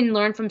 You can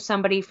learn from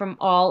somebody from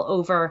all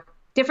over,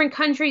 different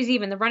countries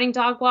even. The running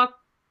dog walk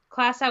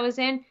class I was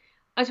in,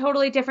 a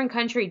totally different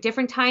country,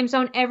 different time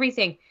zone,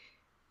 everything.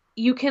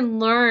 You can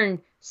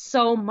learn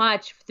so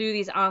much through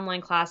these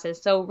online classes.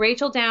 So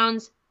Rachel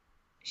Downs,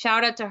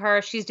 shout out to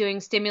her. She's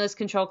doing stimulus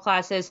control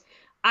classes.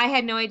 I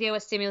had no idea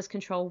what stimulus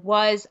control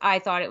was. I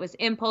thought it was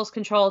impulse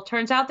control.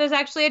 Turns out there's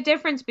actually a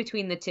difference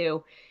between the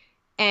two.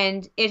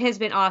 And it has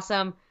been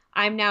awesome.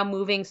 I'm now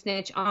moving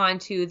Snitch on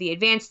to the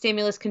advanced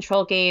stimulus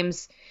control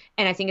games.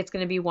 And I think it's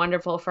going to be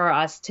wonderful for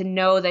us to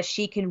know that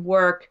she can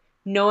work,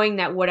 knowing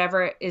that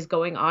whatever is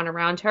going on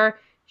around her,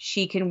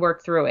 she can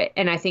work through it.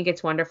 And I think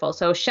it's wonderful.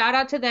 So shout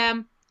out to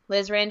them.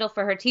 Liz Randall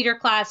for her teeter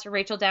class,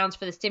 Rachel Downs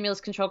for the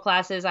stimulus control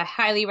classes. I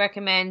highly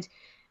recommend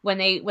when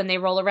they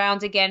roll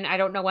around again. I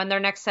don't know when their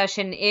next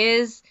session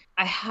is.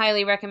 I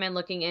highly recommend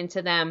looking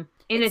into them.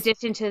 In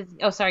addition to,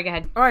 sorry, go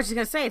ahead. Oh, I was just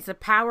going to say, it's the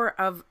power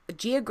of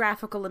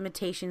geographical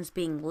limitations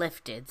being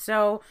lifted.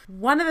 So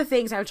one of the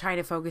things I'm trying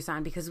to focus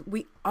on, because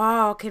we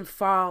all can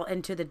fall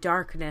into the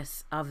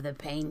darkness of the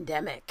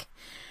pandemic.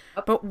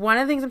 But one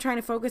of the things I'm trying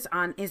to focus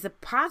on is the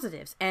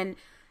positives. And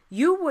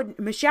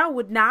Michelle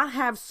would not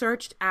have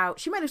searched out,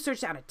 she might have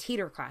searched out a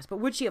teeter class, but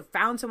would she have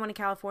found someone in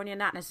California?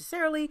 Not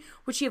necessarily.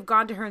 Would she have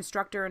gone to her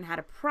instructor and had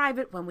a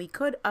private when we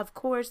could? Of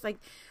course,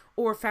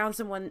 or found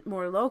someone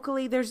more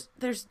locally. There's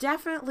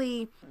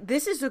definitely,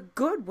 this is a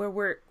good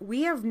where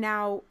we have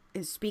now,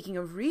 speaking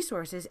of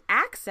resources,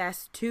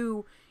 access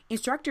to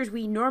instructors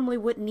we normally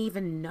wouldn't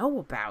even know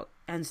about.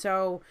 And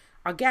so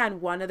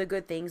again, one of the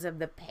good things of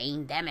the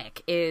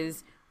pandemic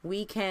is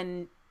you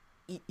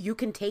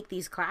can take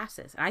these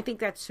classes. And I think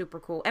that's super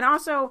cool. And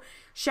also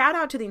shout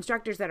out to the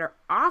instructors that are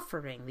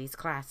offering these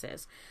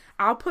classes.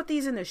 I'll put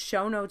these in the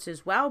show notes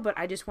as well, but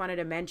I just wanted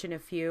to mention a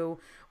few.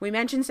 We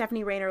mentioned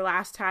Stephanie Rayner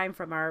last time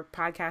from our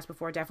podcast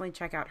before. Definitely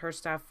check out her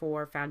stuff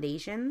for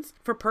foundations.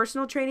 For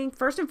personal training,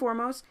 first and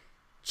foremost,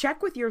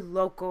 check with your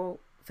local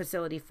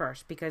facility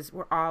first, because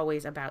we're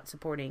always about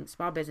supporting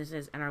small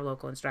businesses and our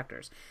local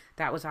instructors.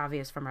 That was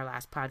obvious from our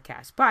last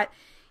podcast. But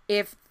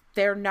if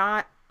they're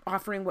not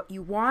offering what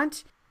you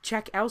want,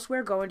 check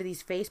elsewhere. Go into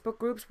these Facebook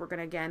groups. We're going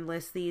to again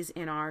list these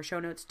in our show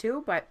notes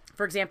too. But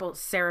for example,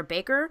 Sarah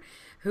Baker,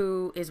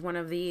 who is one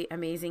of the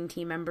amazing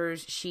team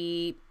members,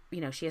 she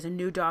has a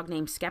new dog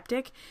named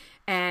Skeptic,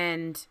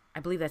 and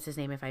I believe that's his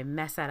name. If I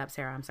mess that up,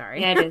 Sarah, I'm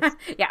sorry. Yeah, it is.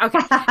 Yeah, okay.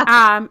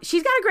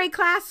 She's got a great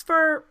class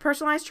for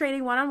personalized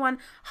training, one-on-one,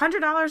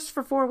 $100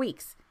 for 4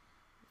 weeks.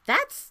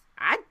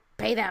 I'd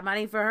pay that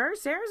money for her.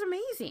 Sarah's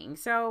amazing.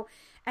 So,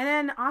 and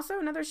then also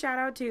another shout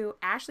out to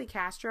Ashley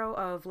Castro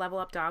of Level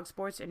Up Dog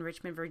Sports in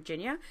Richmond,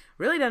 Virginia.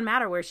 Really doesn't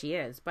matter where she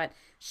is, but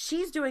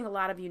she's doing a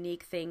lot of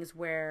unique things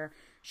where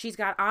she's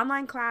got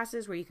online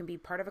classes where you can be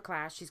part of a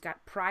class. She's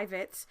got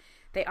privates.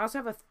 They also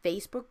have a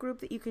Facebook group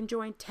that you can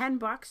join.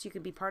 $10. You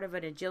can be part of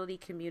an agility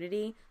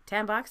community.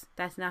 $10.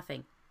 That's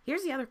nothing.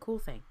 Here's the other cool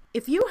thing.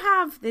 If you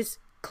have this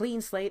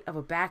clean slate of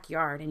a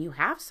backyard and you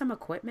have some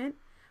equipment,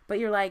 but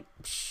you're like,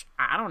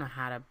 I don't know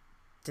how to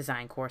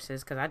design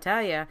courses, because I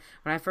tell you,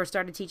 when I first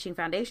started teaching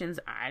foundations,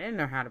 I didn't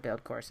know how to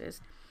build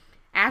courses.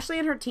 Ashley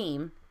and her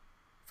team,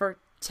 for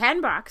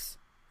 $10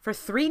 for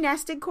 3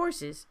 nested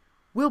courses,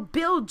 will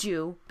build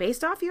you,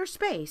 based off your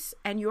space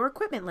and your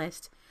equipment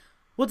list,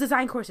 will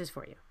design courses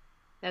for you.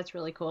 That's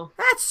really cool.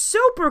 That's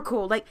super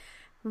cool. Like,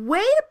 way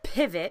to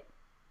pivot.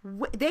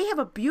 They have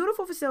a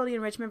beautiful facility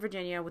in Richmond,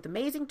 Virginia with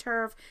amazing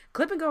turf,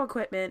 clip and go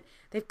equipment.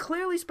 They've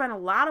clearly spent a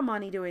lot of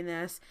money doing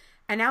this.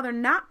 And now they're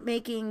not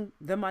making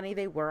the money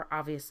they were,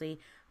 obviously.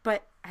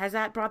 But has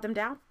that brought them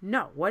down?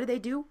 No. What did they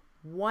do?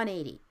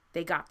 180.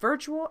 They got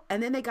virtual,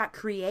 and then they got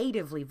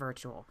creatively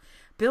virtual.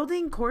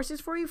 Building courses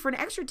for you for an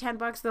extra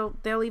 $10,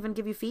 they'll even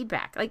give you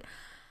feedback. Like,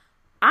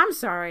 I'm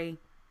sorry.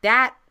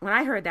 When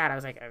I heard that, I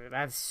was like, oh,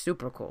 that's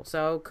super cool.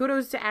 So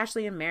kudos to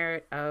Ashley and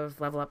Merritt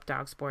of Level Up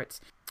Dog Sports.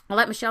 I'll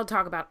let Michelle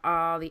talk about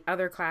all the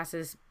other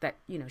classes that,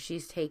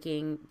 she's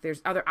taking.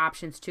 There's other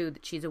options too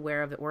that she's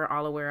aware of, that we're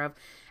all aware of.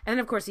 And then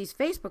of course these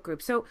Facebook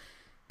groups. So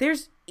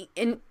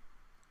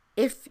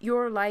if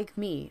you're like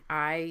me,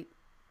 I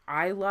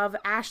love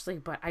Ashley,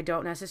 but I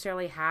don't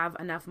necessarily have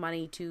enough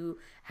money to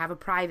have a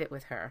private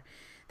with her.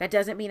 That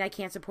doesn't mean I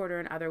can't support her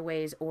in other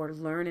ways or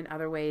learn in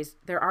other ways.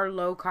 There are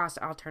low-cost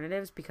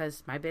alternatives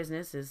because my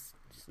business is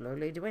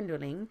slowly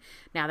dwindling.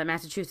 Now that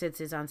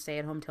Massachusetts is on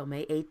stay-at-home till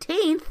May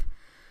 18th,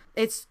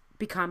 it's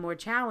become more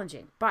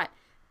challenging. But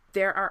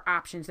there are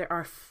options. There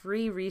are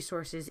free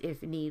resources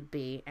if need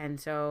be. And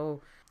so,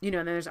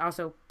 then there's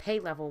also pay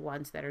level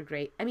ones that are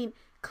great. I mean,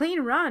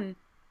 Clean Run,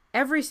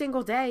 every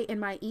single day in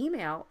my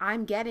email,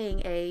 I'm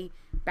getting a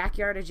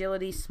backyard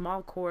agility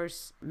small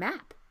course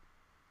map.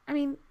 I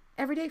mean,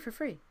 every day for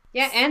free.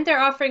 Yeah, and they're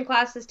offering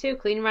classes too.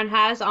 Clean Run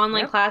has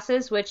online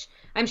classes, which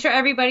I'm sure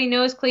everybody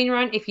knows Clean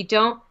Run. If you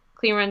don't,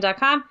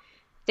 cleanrun.com.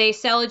 They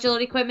sell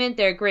agility equipment.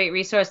 They're a great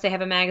resource. They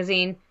have a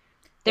magazine.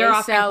 They're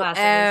offering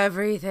classes.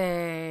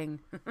 Everything.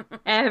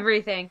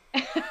 Everything.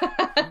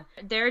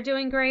 They're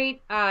doing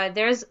great.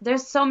 There's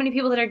so many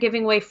people that are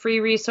giving away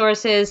free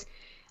resources.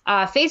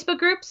 Facebook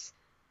groups.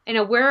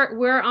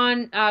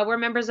 We're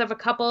members of a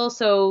couple,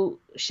 so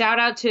shout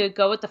out to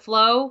Go With The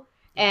Flow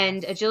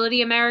and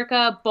Agility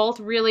America, both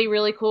really,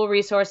 really cool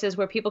resources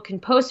where people can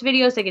post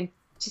videos. They can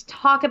just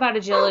talk about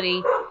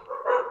agility.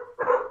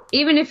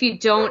 Even if you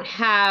don't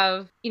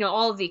have,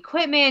 all of the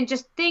equipment,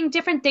 just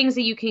different things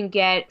that you can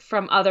get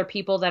from other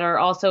people that are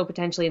also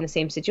potentially in the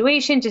same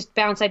situation, just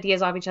bounce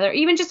ideas off each other,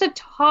 even just to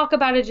talk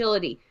about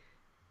agility.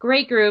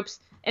 Great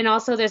groups. And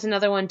also there's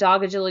another one,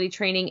 Dog Agility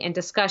Training and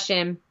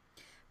Discussion.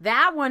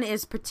 That one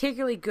is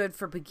particularly good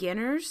for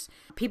beginners.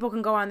 People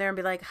can go on there and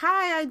be like,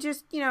 hi, I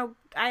just,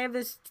 I have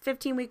this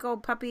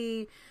 15-week-old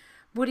puppy.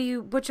 What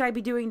should I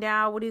be doing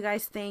now? What do you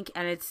guys think?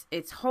 And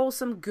it's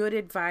wholesome, good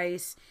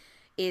advice.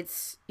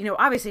 It's,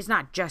 obviously it's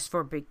not just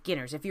for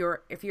beginners. If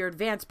you're an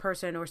advanced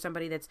person or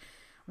somebody that's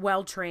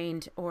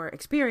well-trained or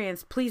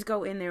experienced, please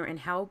go in there and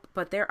help.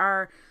 But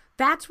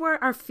that's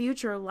where our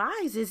future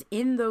lies, is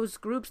in those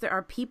groups. There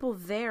are people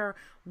there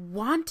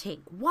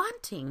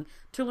wanting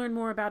to learn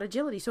more about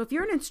agility. So if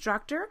you're an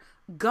instructor,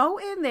 go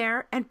in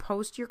there and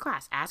post your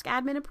class. Ask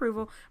admin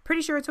approval.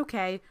 Pretty sure it's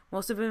okay.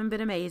 Most of them have been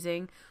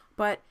amazing.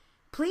 But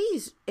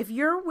please, if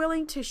you're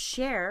willing to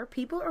share,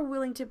 people are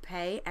willing to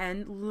pay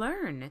and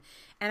learn.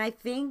 And I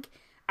think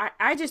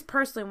I just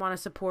personally want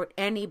to support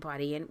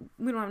anybody, and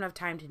we don't have enough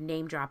time to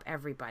name drop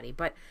everybody,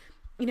 but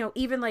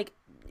even like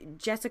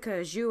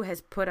Jessica Zhu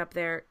has put up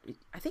there,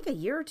 I think a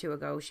year or two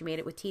ago, she made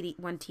it with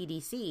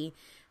TDC,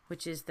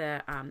 which is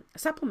the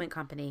supplement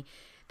company.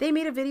 They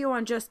made a video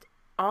on just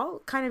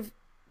all kind of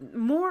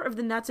more of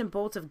the nuts and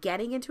bolts of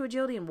getting into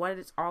agility and what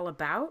it's all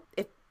about.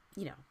 If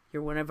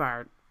you're one of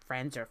our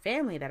friends or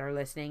family that are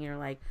listening and you're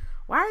like,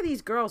 why are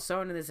these girls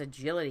so into this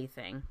agility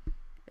thing?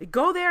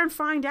 Go there and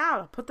find out.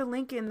 I'll put the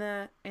link in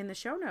the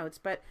show notes.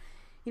 But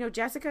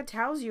Jessica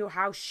tells you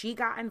how she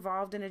got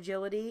involved in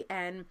agility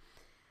and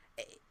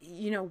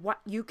what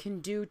you can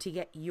do to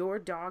get your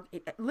dog.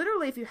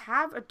 Literally, if you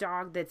have a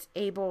dog that's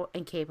able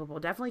and capable,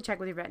 definitely check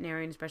with your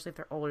veterinarian, especially if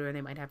they're older and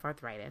they might have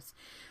arthritis.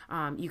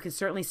 You can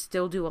certainly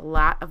still do a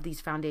lot of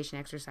these foundation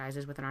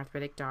exercises with an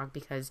arthritic dog,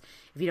 because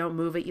if you don't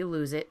move it, you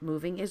lose it.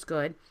 Moving is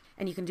good.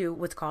 And you can do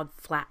what's called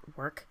flat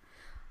work.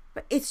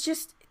 But it's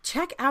just,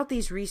 check out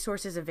these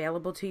resources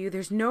available to you.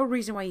 There's no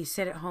reason why you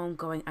sit at home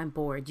going, I'm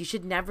bored. You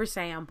should never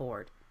say I'm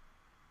bored.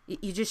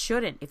 You just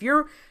shouldn't. If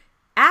you're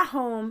at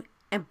home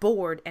and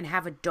bored and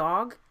have a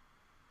dog,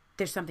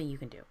 there's something you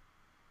can do.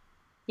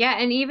 Yeah,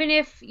 and even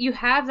if you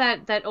have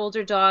that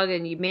older dog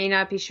and you may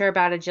not be sure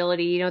about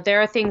agility,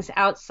 there are things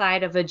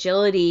outside of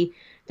agility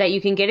that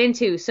you can get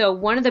into. So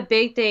one of the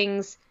big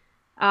things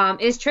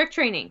is trick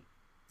training.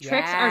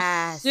 Tricks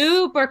are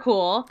super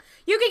cool.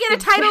 You can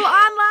get a title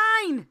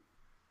online.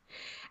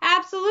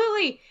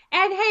 Absolutely.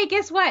 And hey,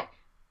 guess what?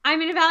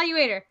 I'm an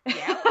evaluator.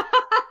 Yeah.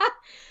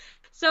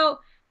 So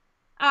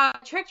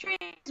trick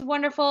training is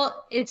wonderful.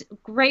 It's a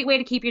great way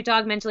to keep your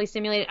dog mentally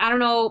stimulated. I don't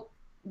know,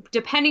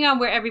 depending on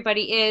where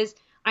everybody is.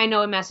 I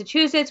know in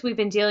Massachusetts, we've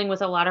been dealing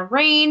with a lot of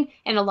rain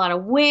and a lot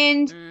of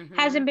wind. Mm-hmm.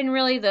 Hasn't been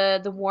really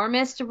the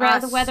warmest the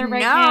weather right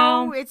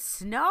now. It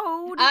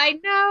snowed. I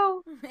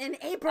know. In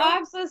April.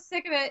 I'm so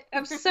sick of it.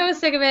 I'm so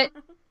sick of it.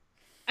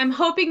 I'm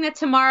hoping that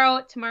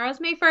tomorrow's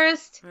May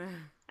 1st.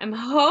 I'm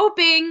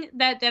hoping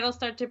that that'll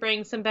start to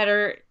bring some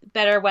better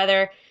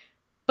weather.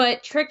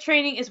 But trick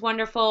training is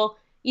wonderful.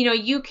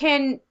 You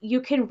can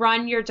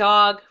run your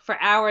dog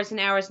for hours and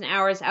hours and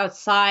hours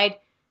outside.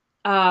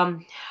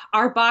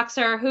 Our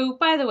boxer, who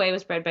by the way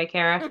was bred by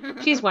Kara,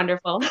 she's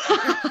wonderful.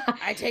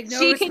 I take no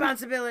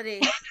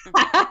responsibility.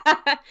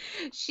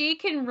 She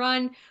can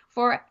run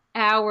for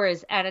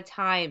hours at a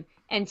time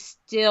and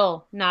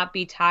still not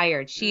be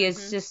tired. She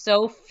is just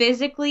so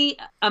physically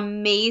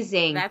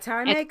amazing. That's how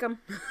I make them.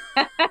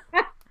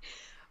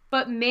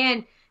 But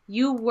man,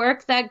 you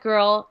work that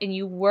girl and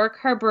you work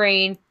her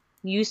brain.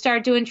 You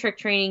start doing trick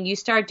training. You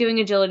start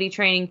doing agility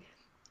training.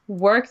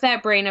 Work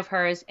that brain of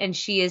hers, and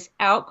she is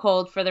out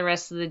cold for the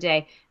rest of the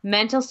day.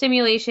 Mental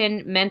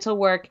stimulation, mental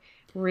work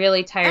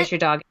really tires your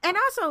dog. And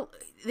also,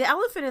 the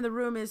elephant in the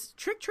room is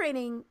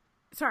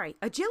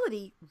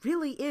agility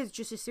really is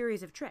just a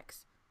series of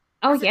tricks.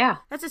 Oh, yeah.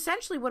 That's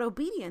essentially what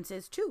obedience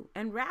is, too,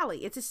 and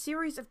rally. It's a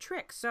series of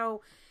tricks.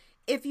 So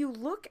if you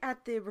look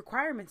at the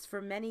requirements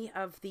for many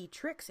of the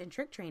tricks and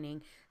trick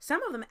training,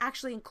 some of them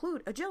actually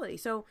include agility.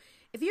 So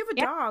if you have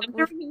a dog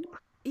with,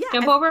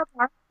 jump over a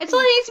bar. It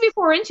only needs to be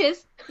 4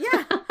 inches.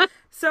 Yeah.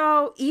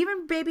 So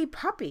even baby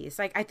puppies,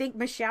 like I think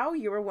Michelle,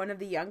 you were one of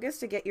the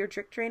youngest to get your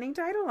trick training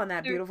title on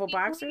that beautiful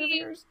boxer of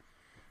yours.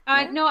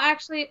 No,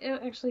 actually,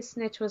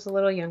 Snitch was a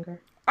little younger.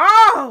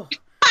 Oh.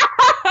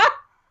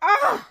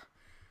 Oh.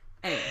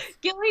 Anyways.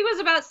 Gilly was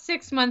about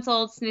 6 months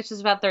old. Snitch was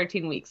about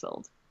 13 weeks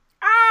old.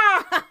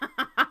 Ah!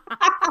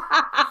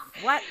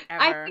 Whatever.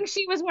 I think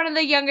she was one of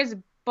the youngest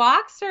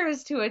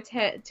boxers to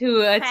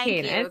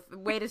attain it.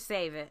 Way to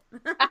save it.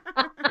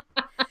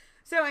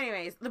 So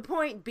anyways, the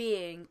point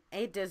being,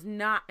 it does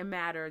not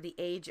matter the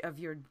age of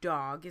your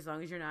dog as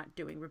long as you're not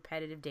doing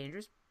repetitive,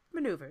 dangerous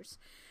maneuvers.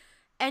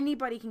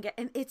 Anybody can get,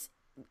 and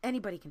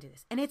anybody can do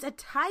this. And it's a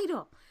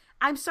title.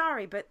 I'm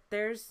sorry, but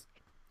there's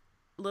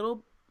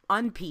little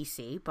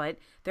un-PC, but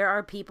there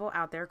are people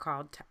out there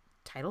called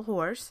title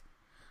whores.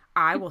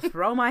 I will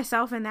throw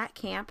myself in that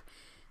camp.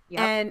 Yep.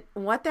 And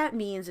what that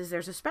means is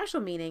there's a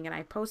special meaning, and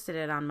I posted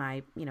it on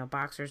my,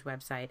 Boxer's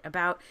website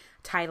about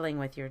titling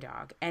with your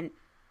dog. And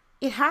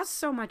it has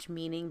so much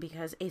meaning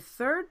because a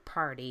third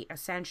party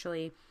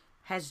essentially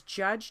has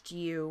judged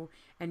you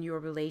and your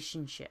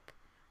relationship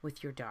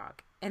with your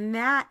dog. And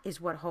that is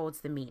what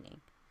holds the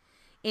meaning.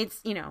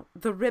 It's,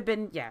 the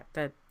ribbon,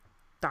 the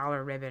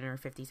 $1 ribbon or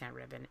 50-cent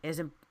ribbon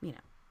isn't,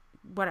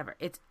 whatever.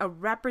 It's a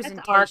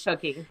representation. That's our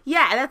cookie.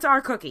 Yeah, that's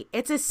our cookie.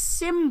 It's a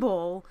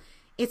symbol.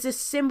 It's a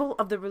symbol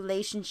of the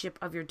relationship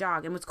of your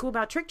dog. And what's cool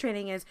about trick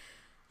training is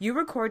you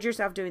record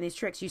yourself doing these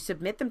tricks. You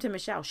submit them to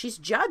Michelle. She's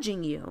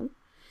judging you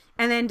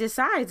and then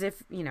decides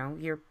if,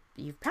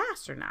 you've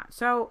passed or not.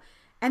 So,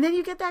 and then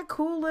you get that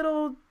cool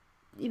little,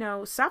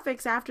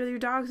 suffix after your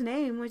dog's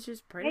name, which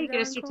is pretty cool. You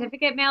get a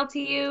certificate mailed to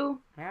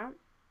you. Yeah.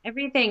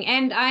 Everything.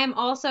 And I am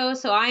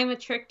a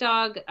trick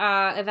dog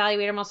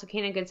evaluator. I'm also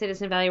Canine Good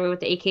Citizen evaluator with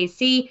the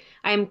AKC.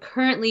 I'm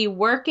currently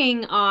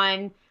working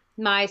on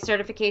my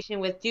certification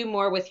with Do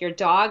More With Your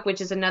Dog,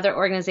 which is another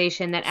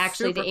organization that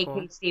actually the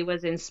AKC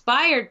was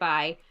inspired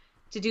by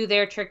to do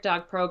their trick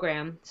dog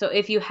program. So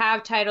if you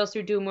have titles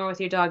through Do More With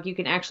Your Dog, you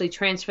can actually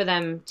transfer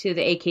them to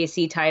the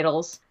AKC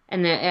titles,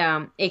 and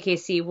the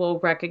AKC will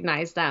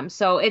recognize them.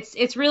 So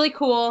it's really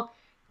cool,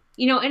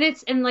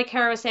 and like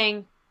Kara was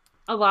saying,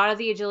 a lot of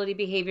the agility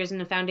behaviors in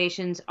the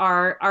foundations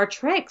are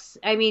tricks.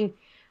 I mean,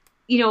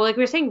 like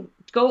we were saying,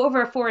 go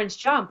over a 4-inch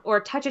jump or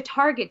touch a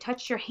target,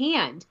 touch your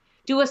hand,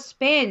 do a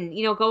spin,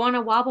 go on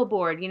a wobble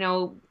board,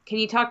 can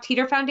you talk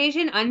teeter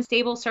foundation,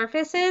 unstable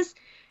surfaces?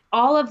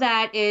 All of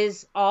that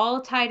is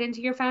all tied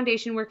into your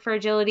foundation work for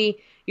agility.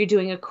 You're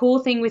doing a cool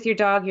thing with your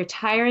dog. You're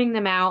tiring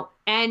them out.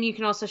 And you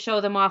can also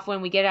show them off when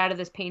we get out of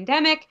this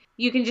pandemic.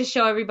 You can just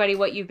show everybody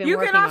what you've been working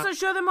on. You can also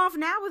show them off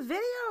now with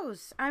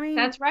videos. I mean,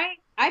 that's right.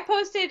 I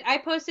posted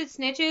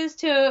Snitches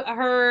to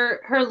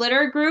her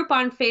litter group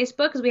on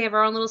Facebook because we have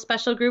our own little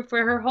special group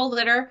for her whole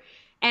litter.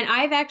 And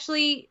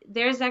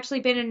there's actually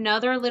been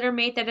another litter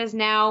mate that has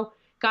now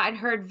gotten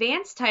her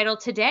advanced title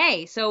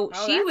today. So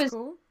she was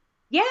cool.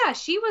 Yeah,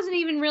 she wasn't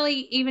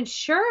even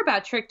sure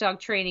about trick dog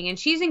training. And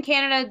she's in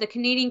Canada. The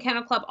Canadian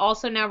Kennel Club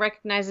also now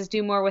recognizes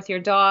Do More With Your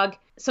Dog.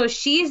 So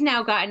she's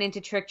now gotten into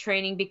trick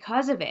training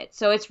because of it.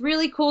 So it's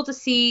really cool to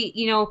see,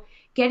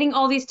 getting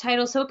all these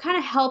titles. So it kind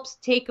of helps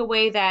take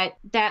away that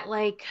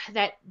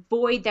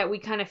void that we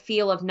kind of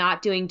feel of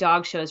not doing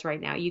dog shows right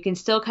now. You can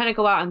still kind of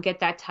go out and get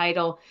that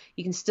title.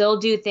 You can still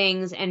do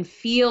things and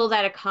feel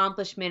that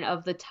accomplishment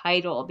of the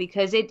title,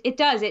 because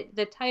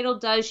the title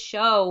does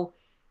show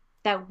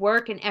that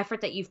work and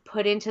effort that you've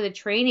put into the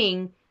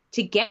training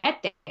to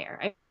get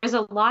there. There's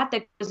a lot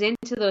that goes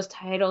into those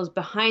titles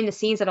behind the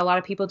scenes that a lot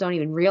of people don't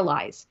even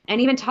realize. And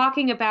even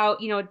talking about,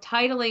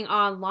 titling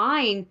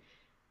online,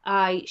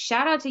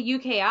 shout out to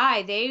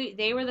UKI.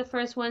 They were the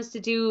first ones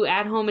to do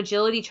at-home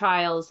agility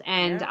trials,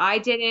 and I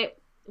did it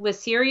with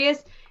Sirius.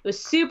 It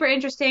was super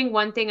interesting.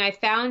 One thing I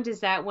found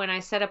is that when I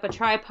set up a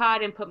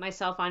tripod and put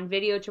myself on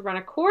video to run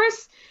a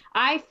course,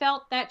 I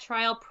felt that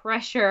trial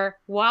pressure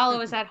while I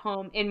was at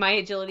home in my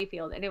agility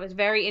field, and it was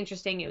very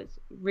interesting. It was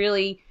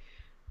really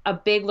a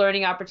big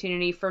learning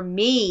opportunity for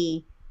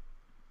me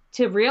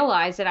to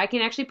realize that I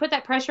can actually put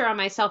that pressure on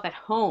myself at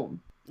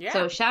home. Yeah.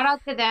 So shout out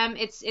to them.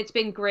 It's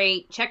been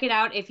great. Check it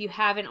out if you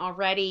haven't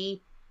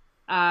already.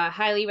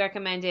 Highly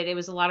recommend it. It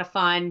was a lot of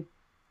fun.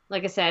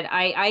 Like I said,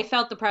 I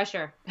felt the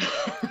pressure.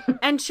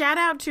 And shout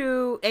out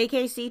to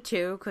AKC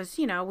too, because,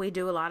 we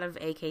do a lot of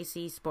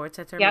AKC sports.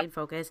 That's our main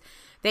focus.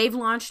 They've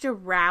launched a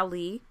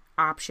rally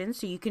option,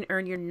 so you can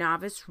earn your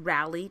novice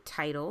rally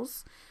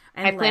titles.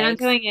 And I plan on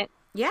doing it.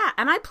 Yeah,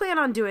 and I plan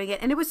on doing it.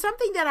 And it was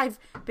something that I've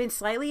been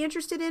slightly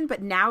interested in,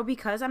 but now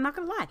because, I'm not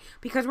going to lie,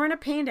 because we're in a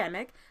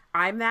pandemic,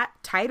 I'm that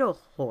title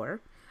whore.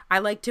 I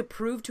like to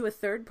prove to a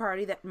third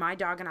party that my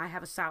dog and I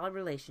have a solid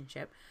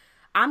relationship.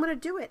 I'm going to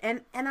do it.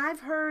 And I've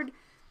heard,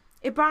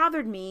 it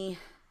bothered me.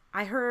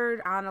 I heard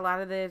on a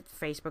lot of the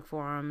Facebook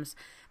forums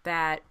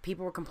that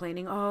people were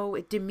complaining,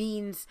 it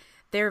demeans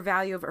their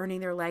value of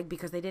earning their leg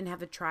because they didn't have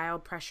the trial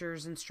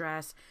pressures and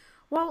stress.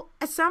 Well,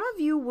 as some of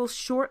you will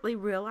shortly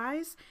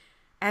realize,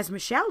 as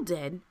Michelle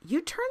did,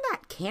 you turn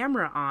that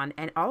camera on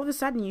and all of a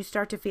sudden you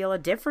start to feel a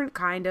different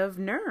kind of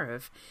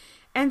nerve.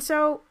 And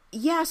so,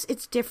 yes,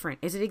 it's different.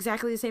 Is it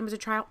exactly the same as a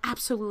trial?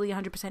 Absolutely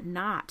 100%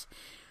 not.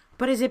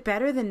 But is it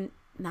better than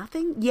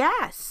nothing?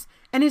 Yes.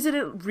 And is it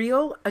a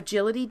real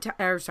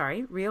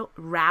real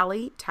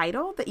rally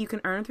title that you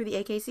can earn through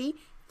the AKC?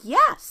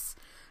 Yes.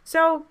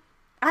 So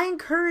I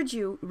encourage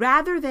you,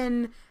 rather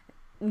than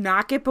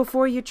knock it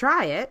before you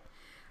try it,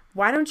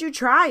 why don't you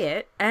try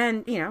it?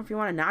 And, if you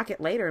want to knock it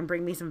later and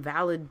bring me some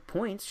valid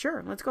points,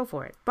 sure, let's go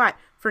for it. But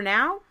for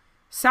now,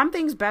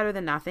 something's better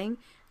than nothing.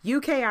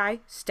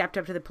 UKI stepped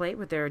up to the plate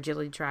with their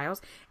agility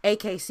trials.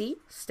 AKC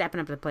stepping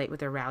up to the plate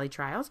with their rally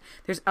trials.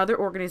 There's other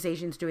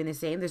organizations doing the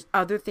same. There's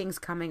other things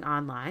coming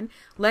online.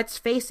 Let's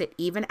face it,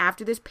 even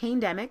after this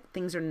pandemic,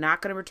 things are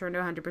not going to return to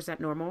 100%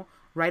 normal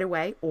right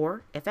away,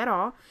 or if at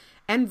all.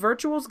 And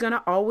virtual's going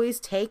to always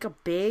take a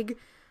big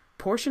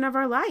portion of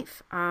our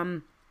life.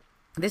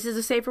 This is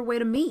a safer way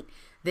to meet.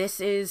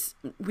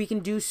 We can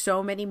do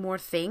so many more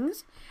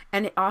things,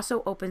 and it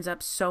also opens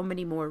up so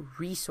many more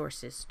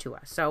resources to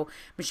us. So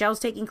Michelle's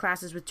taking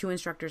classes with 2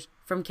 instructors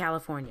from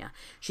California.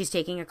 She's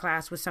taking a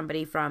class with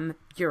somebody from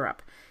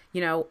Europe.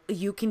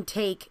 You can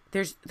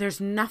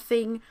there's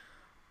nothing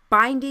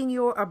binding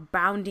you or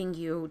bounding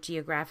you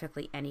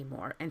geographically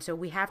anymore. And so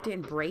we have to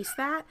embrace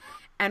that.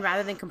 And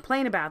rather than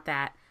complain about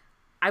that,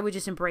 I would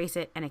just embrace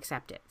it and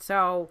accept it.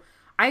 So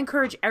I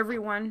encourage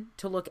everyone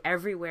to look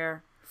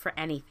everywhere for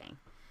anything.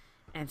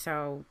 And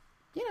so,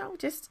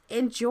 just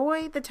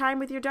enjoy the time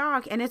with your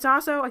dog. And it's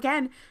also,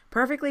 again,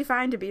 perfectly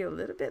fine to be a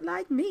little bit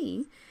like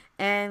me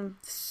and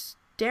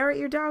stare at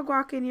your dog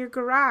walk in your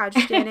garage,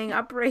 standing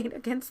upright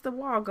against the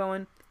wall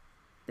going,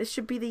 this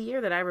should be the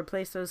year that I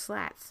replace those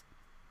slats.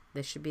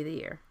 This should be the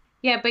year.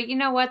 Yeah, but you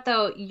know what,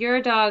 though?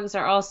 Your dogs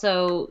are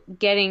also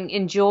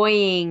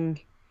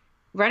enjoying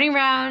running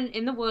around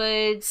in the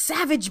woods.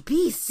 Savage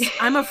beasts.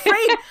 I'm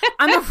afraid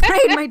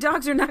my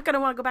dogs are not going to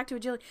want to go back to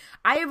agility.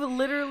 I have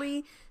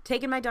literally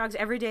taken my dogs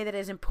every day that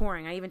isn't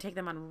pouring. I even take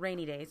them on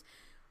rainy days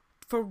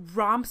for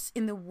romps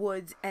in the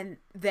woods, and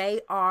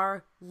they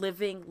are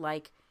living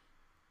like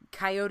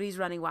coyotes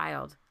running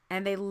wild.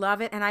 And they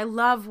love it, and I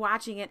love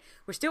watching it.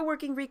 We're still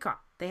working recall.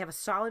 They have a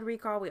solid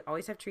recall. We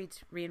always have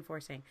treats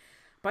reinforcing.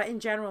 But in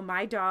general,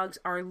 my dogs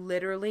are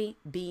literally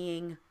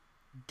being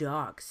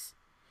dogs.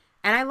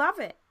 And I love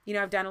it.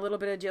 I've done a little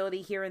bit of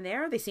agility here and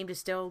there. They seem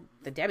to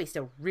Debbie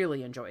still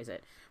really enjoys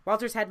it.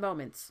 Walter's had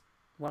moments.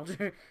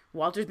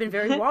 Walter's been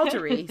very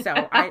Waltery.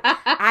 So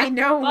I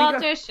know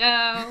Walter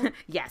show.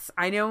 Yes,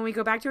 I know when we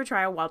go back to a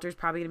trial, Walter's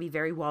probably going to be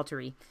very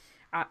Waltery.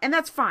 And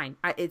that's fine.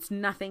 It's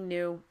nothing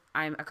new.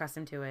 I'm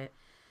accustomed to it.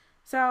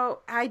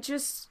 So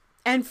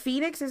and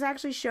Phoenix has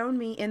actually shown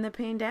me in the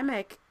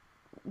pandemic,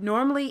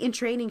 normally in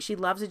training, she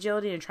loves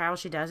agility. In trial,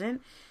 she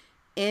doesn't.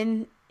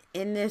 In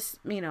this,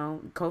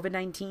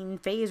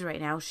 COVID-19 phase right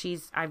now,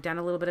 I've done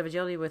a little bit of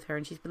agility with her,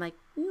 and she's been like,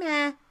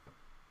 meh,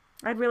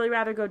 I'd really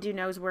rather go do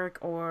nose work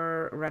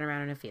or run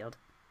around in a field.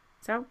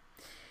 So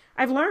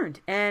I've learned,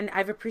 and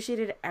I've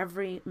appreciated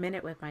every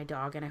minute with my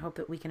dog, and I hope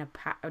that we can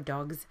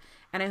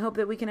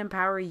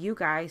empower you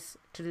guys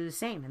to do the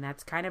same. And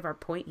that's kind of our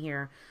point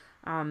here.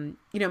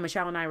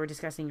 Michelle and I were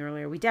discussing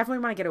earlier, we definitely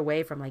want to get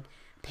away from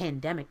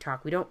pandemic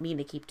talk. We don't mean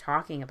to keep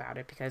talking about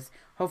it, because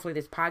hopefully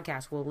this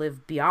podcast will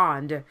live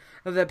beyond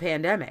the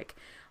pandemic.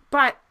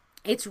 But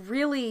it's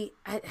really,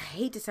 I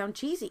hate to sound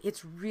cheesy,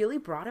 it's really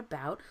brought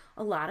about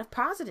a lot of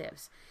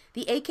positives.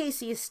 The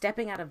AKC is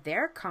stepping out of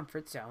their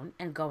comfort zone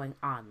and going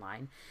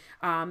online.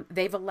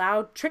 They've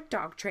allowed trick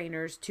dog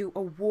trainers to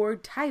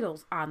award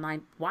titles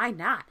online. Why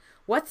not?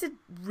 What's the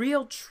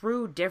real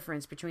true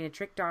difference between a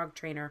trick dog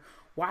trainer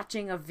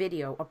watching a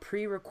video, a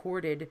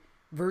pre-recorded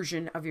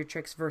version of your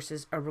tricks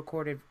versus a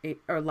recorded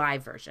or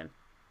live version?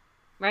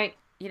 Right.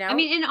 I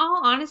mean, in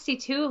all honesty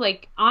too,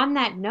 on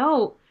that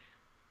note,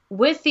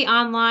 with the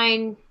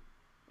online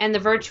and the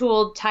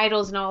virtual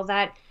titles and all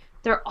that,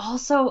 they're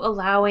also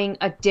allowing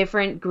a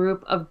different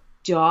group of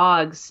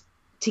dogs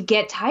to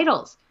get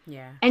titles.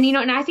 Yeah. And,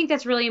 and I think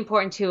that's really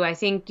important too. I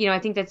think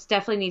that's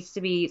definitely needs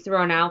to be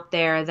thrown out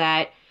there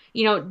that,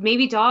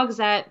 maybe dogs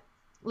that,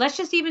 let's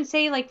just even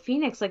say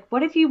Phoenix,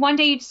 what if one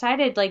day you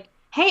decided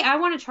hey, I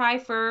want to try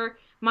for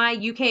my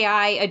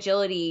UKI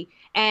agility,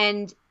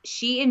 and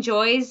she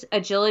enjoys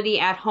agility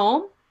at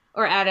home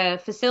or at a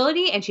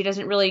facility, and she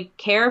doesn't really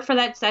care for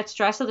that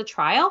stress of the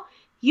trial.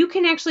 You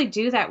can actually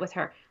do that with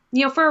her.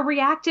 For a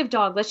reactive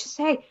dog, let's just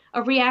say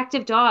a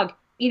reactive dog,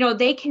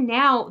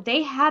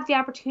 they have the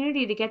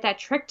opportunity to get that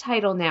trick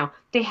title now.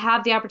 They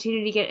have the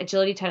opportunity to get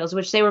agility titles,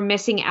 which they were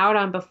missing out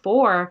on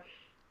before,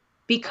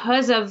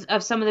 because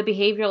of some of the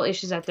behavioral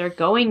issues that they're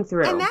going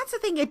through. And that's the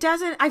thing.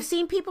 I've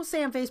seen people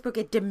say on Facebook,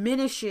 it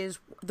diminishes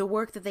the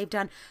work that they've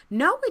done.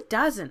 No, it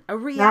doesn't. A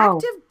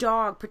reactive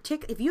dog,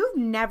 particularly if you've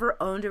never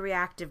owned a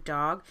reactive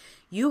dog,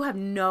 you have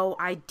no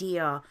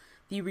idea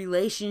the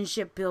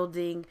relationship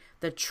building,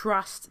 the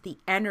trust, the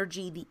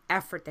energy, the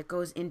effort that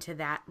goes into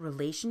that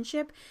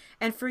relationship.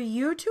 And for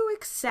you to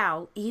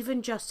excel,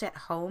 even just at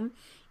home,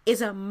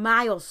 is a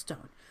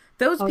milestone.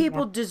 Those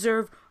people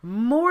deserve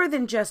more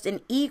than just an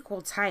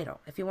equal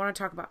title, if you want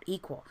to talk about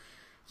equal.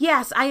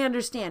 Yes, I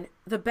understand.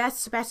 The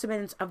best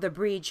specimens of the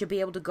breed should be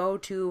able to go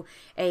to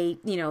a,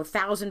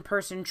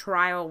 1,000-person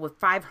trial with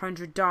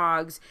 500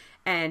 dogs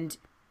and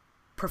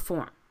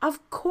perform.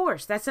 Of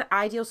course, that's an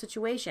ideal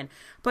situation.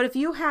 But if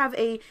you have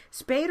a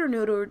spayed or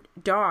neutered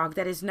dog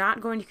that is not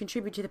going to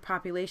contribute to the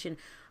population,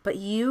 but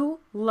you've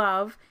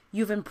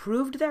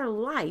improved their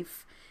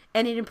life,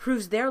 and it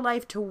improves their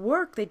life to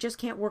work, they just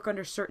can't work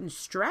under certain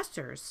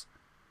stressors,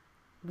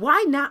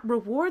 why not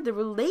reward the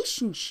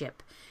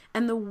relationship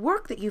and the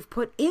work that you've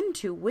put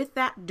into with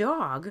that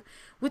dog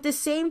with the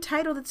same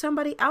title that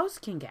somebody else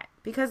can get?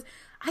 Because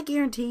I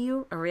guarantee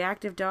you, a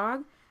reactive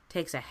dog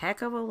takes a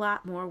heck of a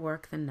lot more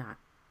work than not.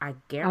 I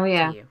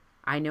guarantee you.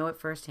 I know it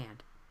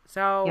firsthand.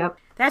 So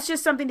that's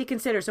just something to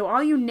consider. So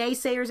all you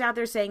naysayers out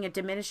there saying it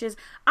diminishes,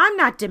 I'm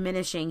not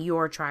diminishing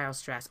your trial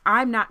stress.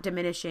 I'm not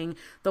diminishing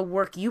the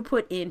work you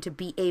put in to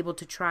be able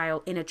to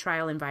trial in a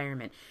trial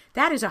environment.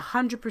 That is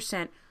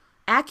 100%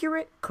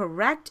 accurate,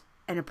 correct,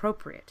 and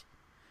appropriate.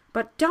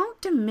 But don't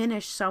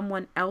diminish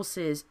someone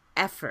else's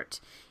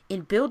effort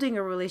in building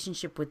a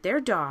relationship with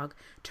their dog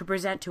to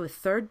present to a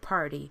third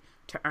party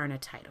to earn a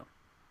title.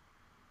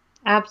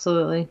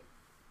 Absolutely.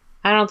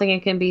 I don't think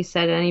it can be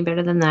said any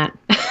better than that.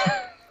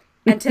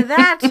 And to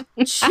that,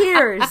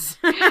 cheers.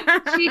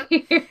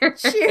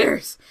 Cheers.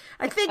 Cheers.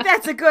 I think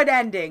that's a good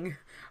ending.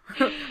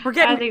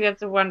 I think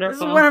that's wonderful.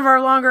 This is one of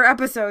our longer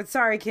episodes.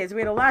 Sorry, kids.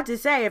 We had a lot to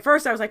say. At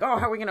first, I was like, oh,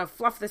 how are we going to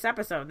fluff this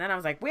episode? And then I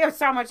was like, we have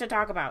so much to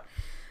talk about.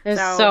 There's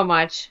so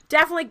much.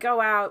 Definitely go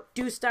out,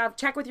 do stuff,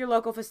 check with your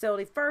local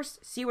facility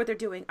first, see what they're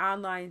doing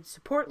online,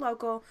 support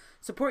local,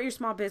 support your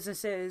small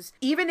businesses.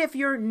 Even if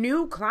your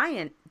new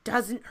client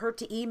doesn't hurt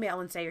to email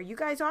and say, are you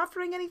guys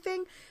offering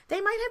anything?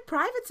 They might have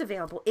privates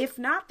available. If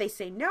not, they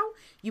say no.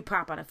 You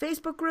pop on a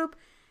Facebook group.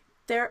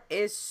 There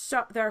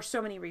are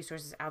so many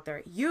resources out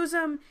there. Use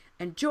them,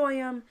 enjoy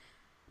them.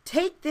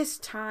 Take this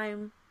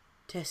time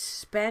to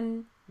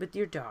spend with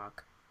your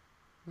dog.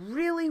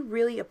 Really,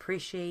 really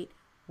appreciate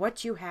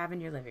what you have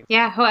in your living room.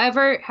 Yeah,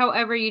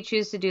 however you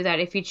choose to do that.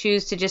 If you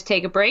choose to just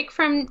take a break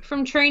from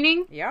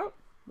training,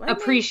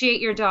 appreciate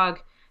your dog.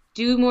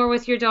 Do more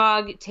with your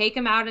dog. Take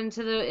him out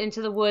into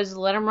the woods.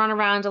 Let him run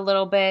around a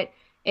little bit.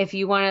 If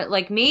you want to,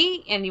 like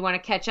me, and you want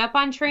to catch up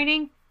on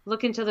training,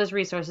 look into those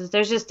resources.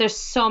 There's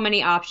so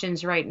many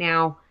options right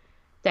now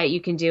that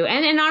you can do.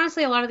 And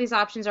honestly, a lot of these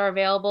options are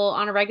available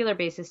on a regular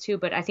basis too,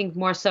 but I think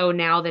more so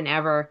now than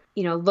ever,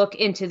 look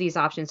into these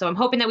options. So I'm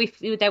hoping that we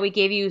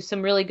gave you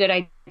some really good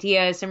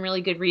ideas, some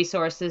really good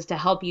resources to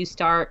help you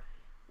start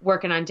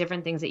working on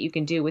different things that you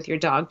can do with your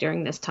dog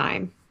during this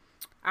time.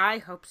 I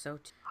hope so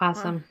too.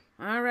 Awesome.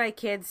 All right,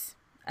 kids.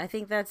 I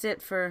think that's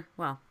it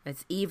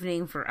it's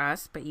evening for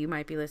us, but you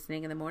might be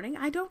listening in the morning.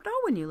 I don't know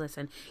when you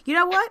listen. You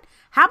know what?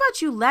 How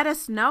about you let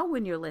us know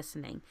when you're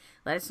listening?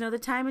 Let us know the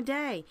time of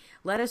day.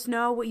 Let us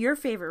know what your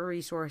favorite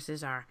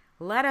resources are.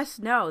 Let us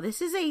know. This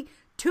is a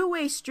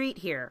two-way street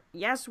here.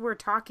 Yes, we're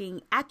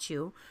talking at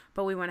you,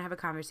 but we want to have a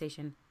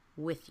conversation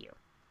with you.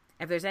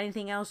 If there's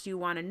anything else you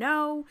want to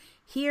know,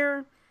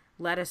 hear,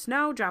 let us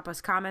know. Drop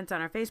us comments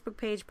on our Facebook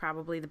page,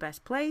 probably the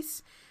best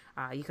place.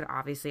 You can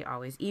obviously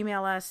always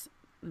email us.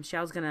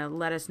 Michelle's going to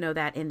let us know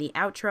that in the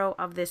outro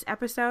of this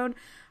episode.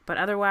 But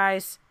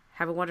otherwise,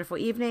 have a wonderful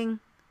evening.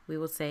 We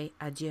will say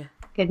adieu.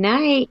 Good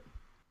night.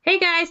 Hey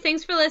guys,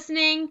 thanks for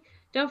listening.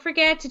 Don't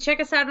forget to check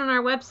us out on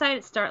our website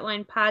at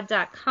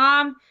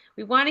startlinepod.com.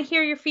 We want to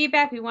hear your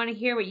feedback. We want to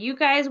hear what you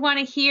guys want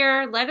to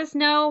hear. Let us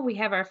know. We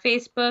have our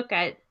Facebook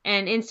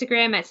and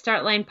Instagram at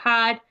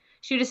startlinepod.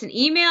 Shoot us an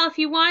email if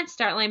you want,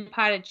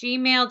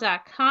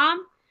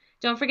 startlinepod@gmail.com.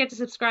 Don't forget to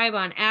subscribe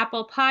on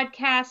Apple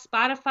Podcasts,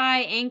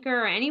 Spotify,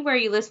 Anchor, or anywhere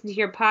you listen to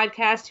your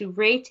podcast, to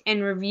rate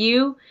and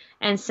review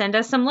and send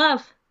us some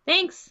love.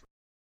 Thanks.